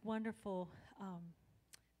there's wonderful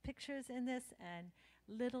pictures in this. And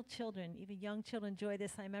little children, even young children, enjoy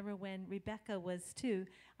this. I remember when Rebecca was 2,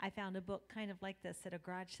 I found a book kind of like this at a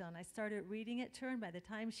garage sale. And I started reading it to her. And by the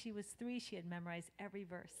time she was 3, she had memorized every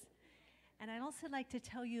verse. And I'd also like to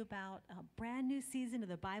tell you about a brand new season of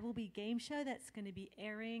the Bible Bee game show that's going to be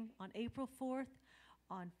airing on April 4th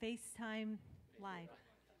on FaceTime Live.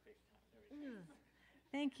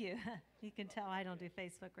 Thank you. You can tell I don't do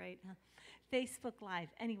Facebook, right? Facebook Live.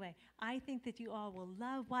 Anyway, I think that you all will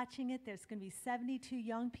love watching it. There's going to be 72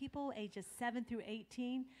 young people, ages 7 through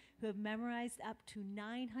 18, who have memorized up to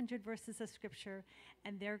 900 verses of Scripture,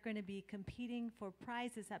 and they're going to be competing for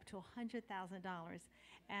prizes up to $100,000.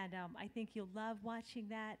 And I think you'll love watching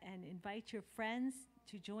that, and invite your friends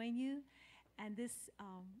to join you. And this,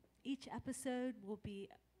 each episode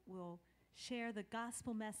will share the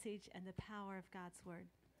gospel message and the power of God's word.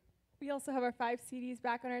 We also have our 5 CDs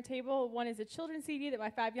back on our table. One is a children's CD that my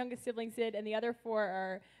 5 youngest siblings did, and the other 4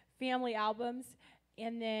 are family albums.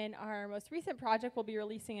 And then our most recent project we'll be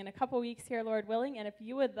releasing in a couple weeks here, Lord willing. And if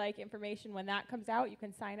you would like information when that comes out, you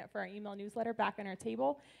can sign up for our email newsletter back on our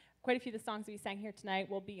table. Quite a few of the songs we sang here tonight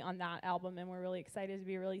will be on that album, and we're really excited to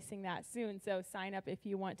be releasing that soon. So sign up if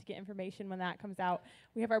you want to get information when that comes out.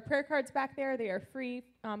 We have our prayer cards back there. They are free.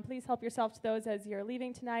 Please help yourself to those as you're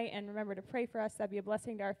leaving tonight, and remember to pray for us. That'd be a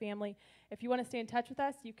blessing to our family. If you want to stay in touch with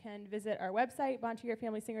us, you can visit our website,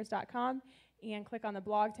 bontragerfamilysingers.com, and click on the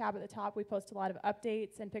blog tab at the top. We post a lot of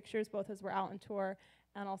updates and pictures, both as we're out on tour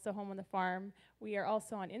and also home on the farm. We are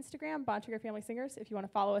also on Instagram, Bontrager Family Singers, if you want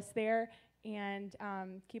to follow us there and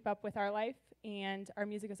keep up with our life. And our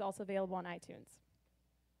music is also available on iTunes.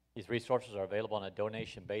 These resources are available on a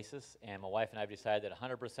donation basis, and my wife and I have decided that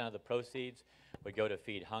 100% of the proceeds would go to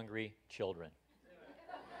feed hungry children.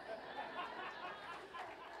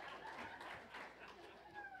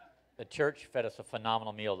 The church fed us a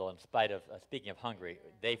phenomenal meal, though, in spite of, speaking of hungry,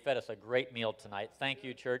 they fed us a great meal tonight. Thank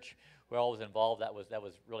you, church. We're always involved. That was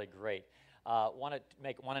really great. Want to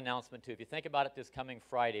make one announcement, too. If you think about it, this coming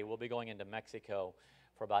Friday, we'll be going into Mexico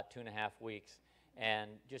for about 2.5 weeks. And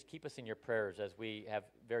just keep us in your prayers as we have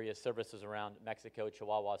various services around Mexico,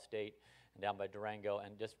 Chihuahua State, and down by Durango.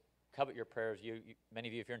 And just covet your prayers. Many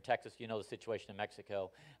of you, if you're in Texas, you know the situation in Mexico.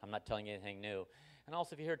 I'm not telling you anything new. And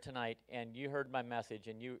also, if you're here tonight and you heard my message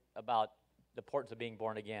and about the importance of being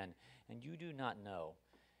born again, and you do not know,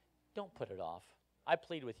 don't put it off. I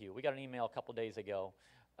plead with you. We got an email a couple days ago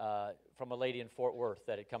from a lady in Fort Worth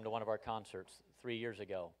that had come to one of our concerts 3 years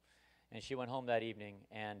ago. And she went home that evening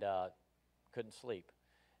and couldn't sleep,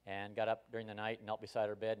 and got up during the night and knelt beside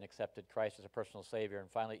her bed and accepted Christ as a personal Savior, and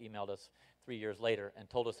finally emailed us 3 years later and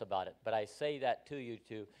told us about it. But I say that to you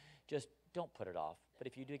to just don't put it off. But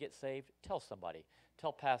if you do get saved, tell somebody.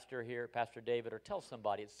 Tell Pastor here, Pastor David, or tell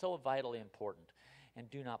somebody. It's so vitally important. And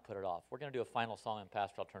do not put it off. We're going to do a final song, and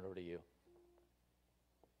Pastor, I'll turn it over to you.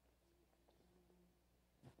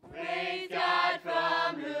 Praise God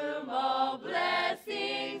from whom all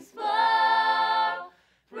blessings flow.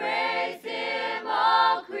 Praise Him,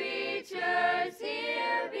 all creatures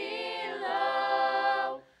here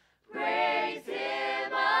below. Praise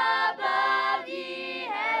Him above, ye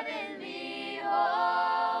heavenly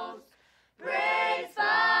hosts. Praise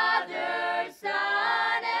Father,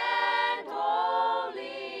 Son, and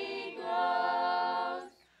Holy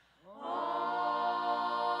Ghost.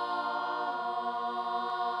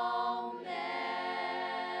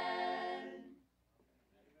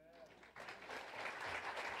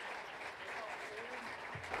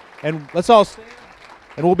 Amen. And let's all stand,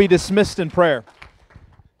 and we'll be dismissed in prayer.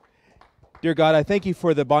 Dear God, I thank you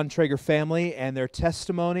for the Bontrager family and their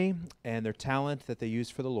testimony and their talent that they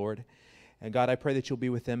use for the Lord. And God, I pray that you'll be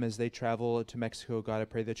with them as they travel to Mexico. God, I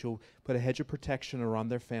pray that you'll put a hedge of protection around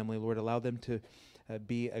their family. Lord, allow them to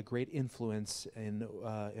be a great influence in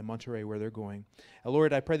Monterrey where they're going.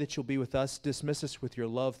 Lord, I pray that you'll be with us. Dismiss us with your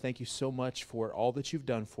love. Thank you so much for all that you've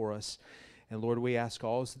done for us. And Lord, we ask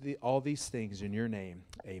all these things in your name.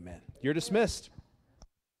 Amen. You're dismissed.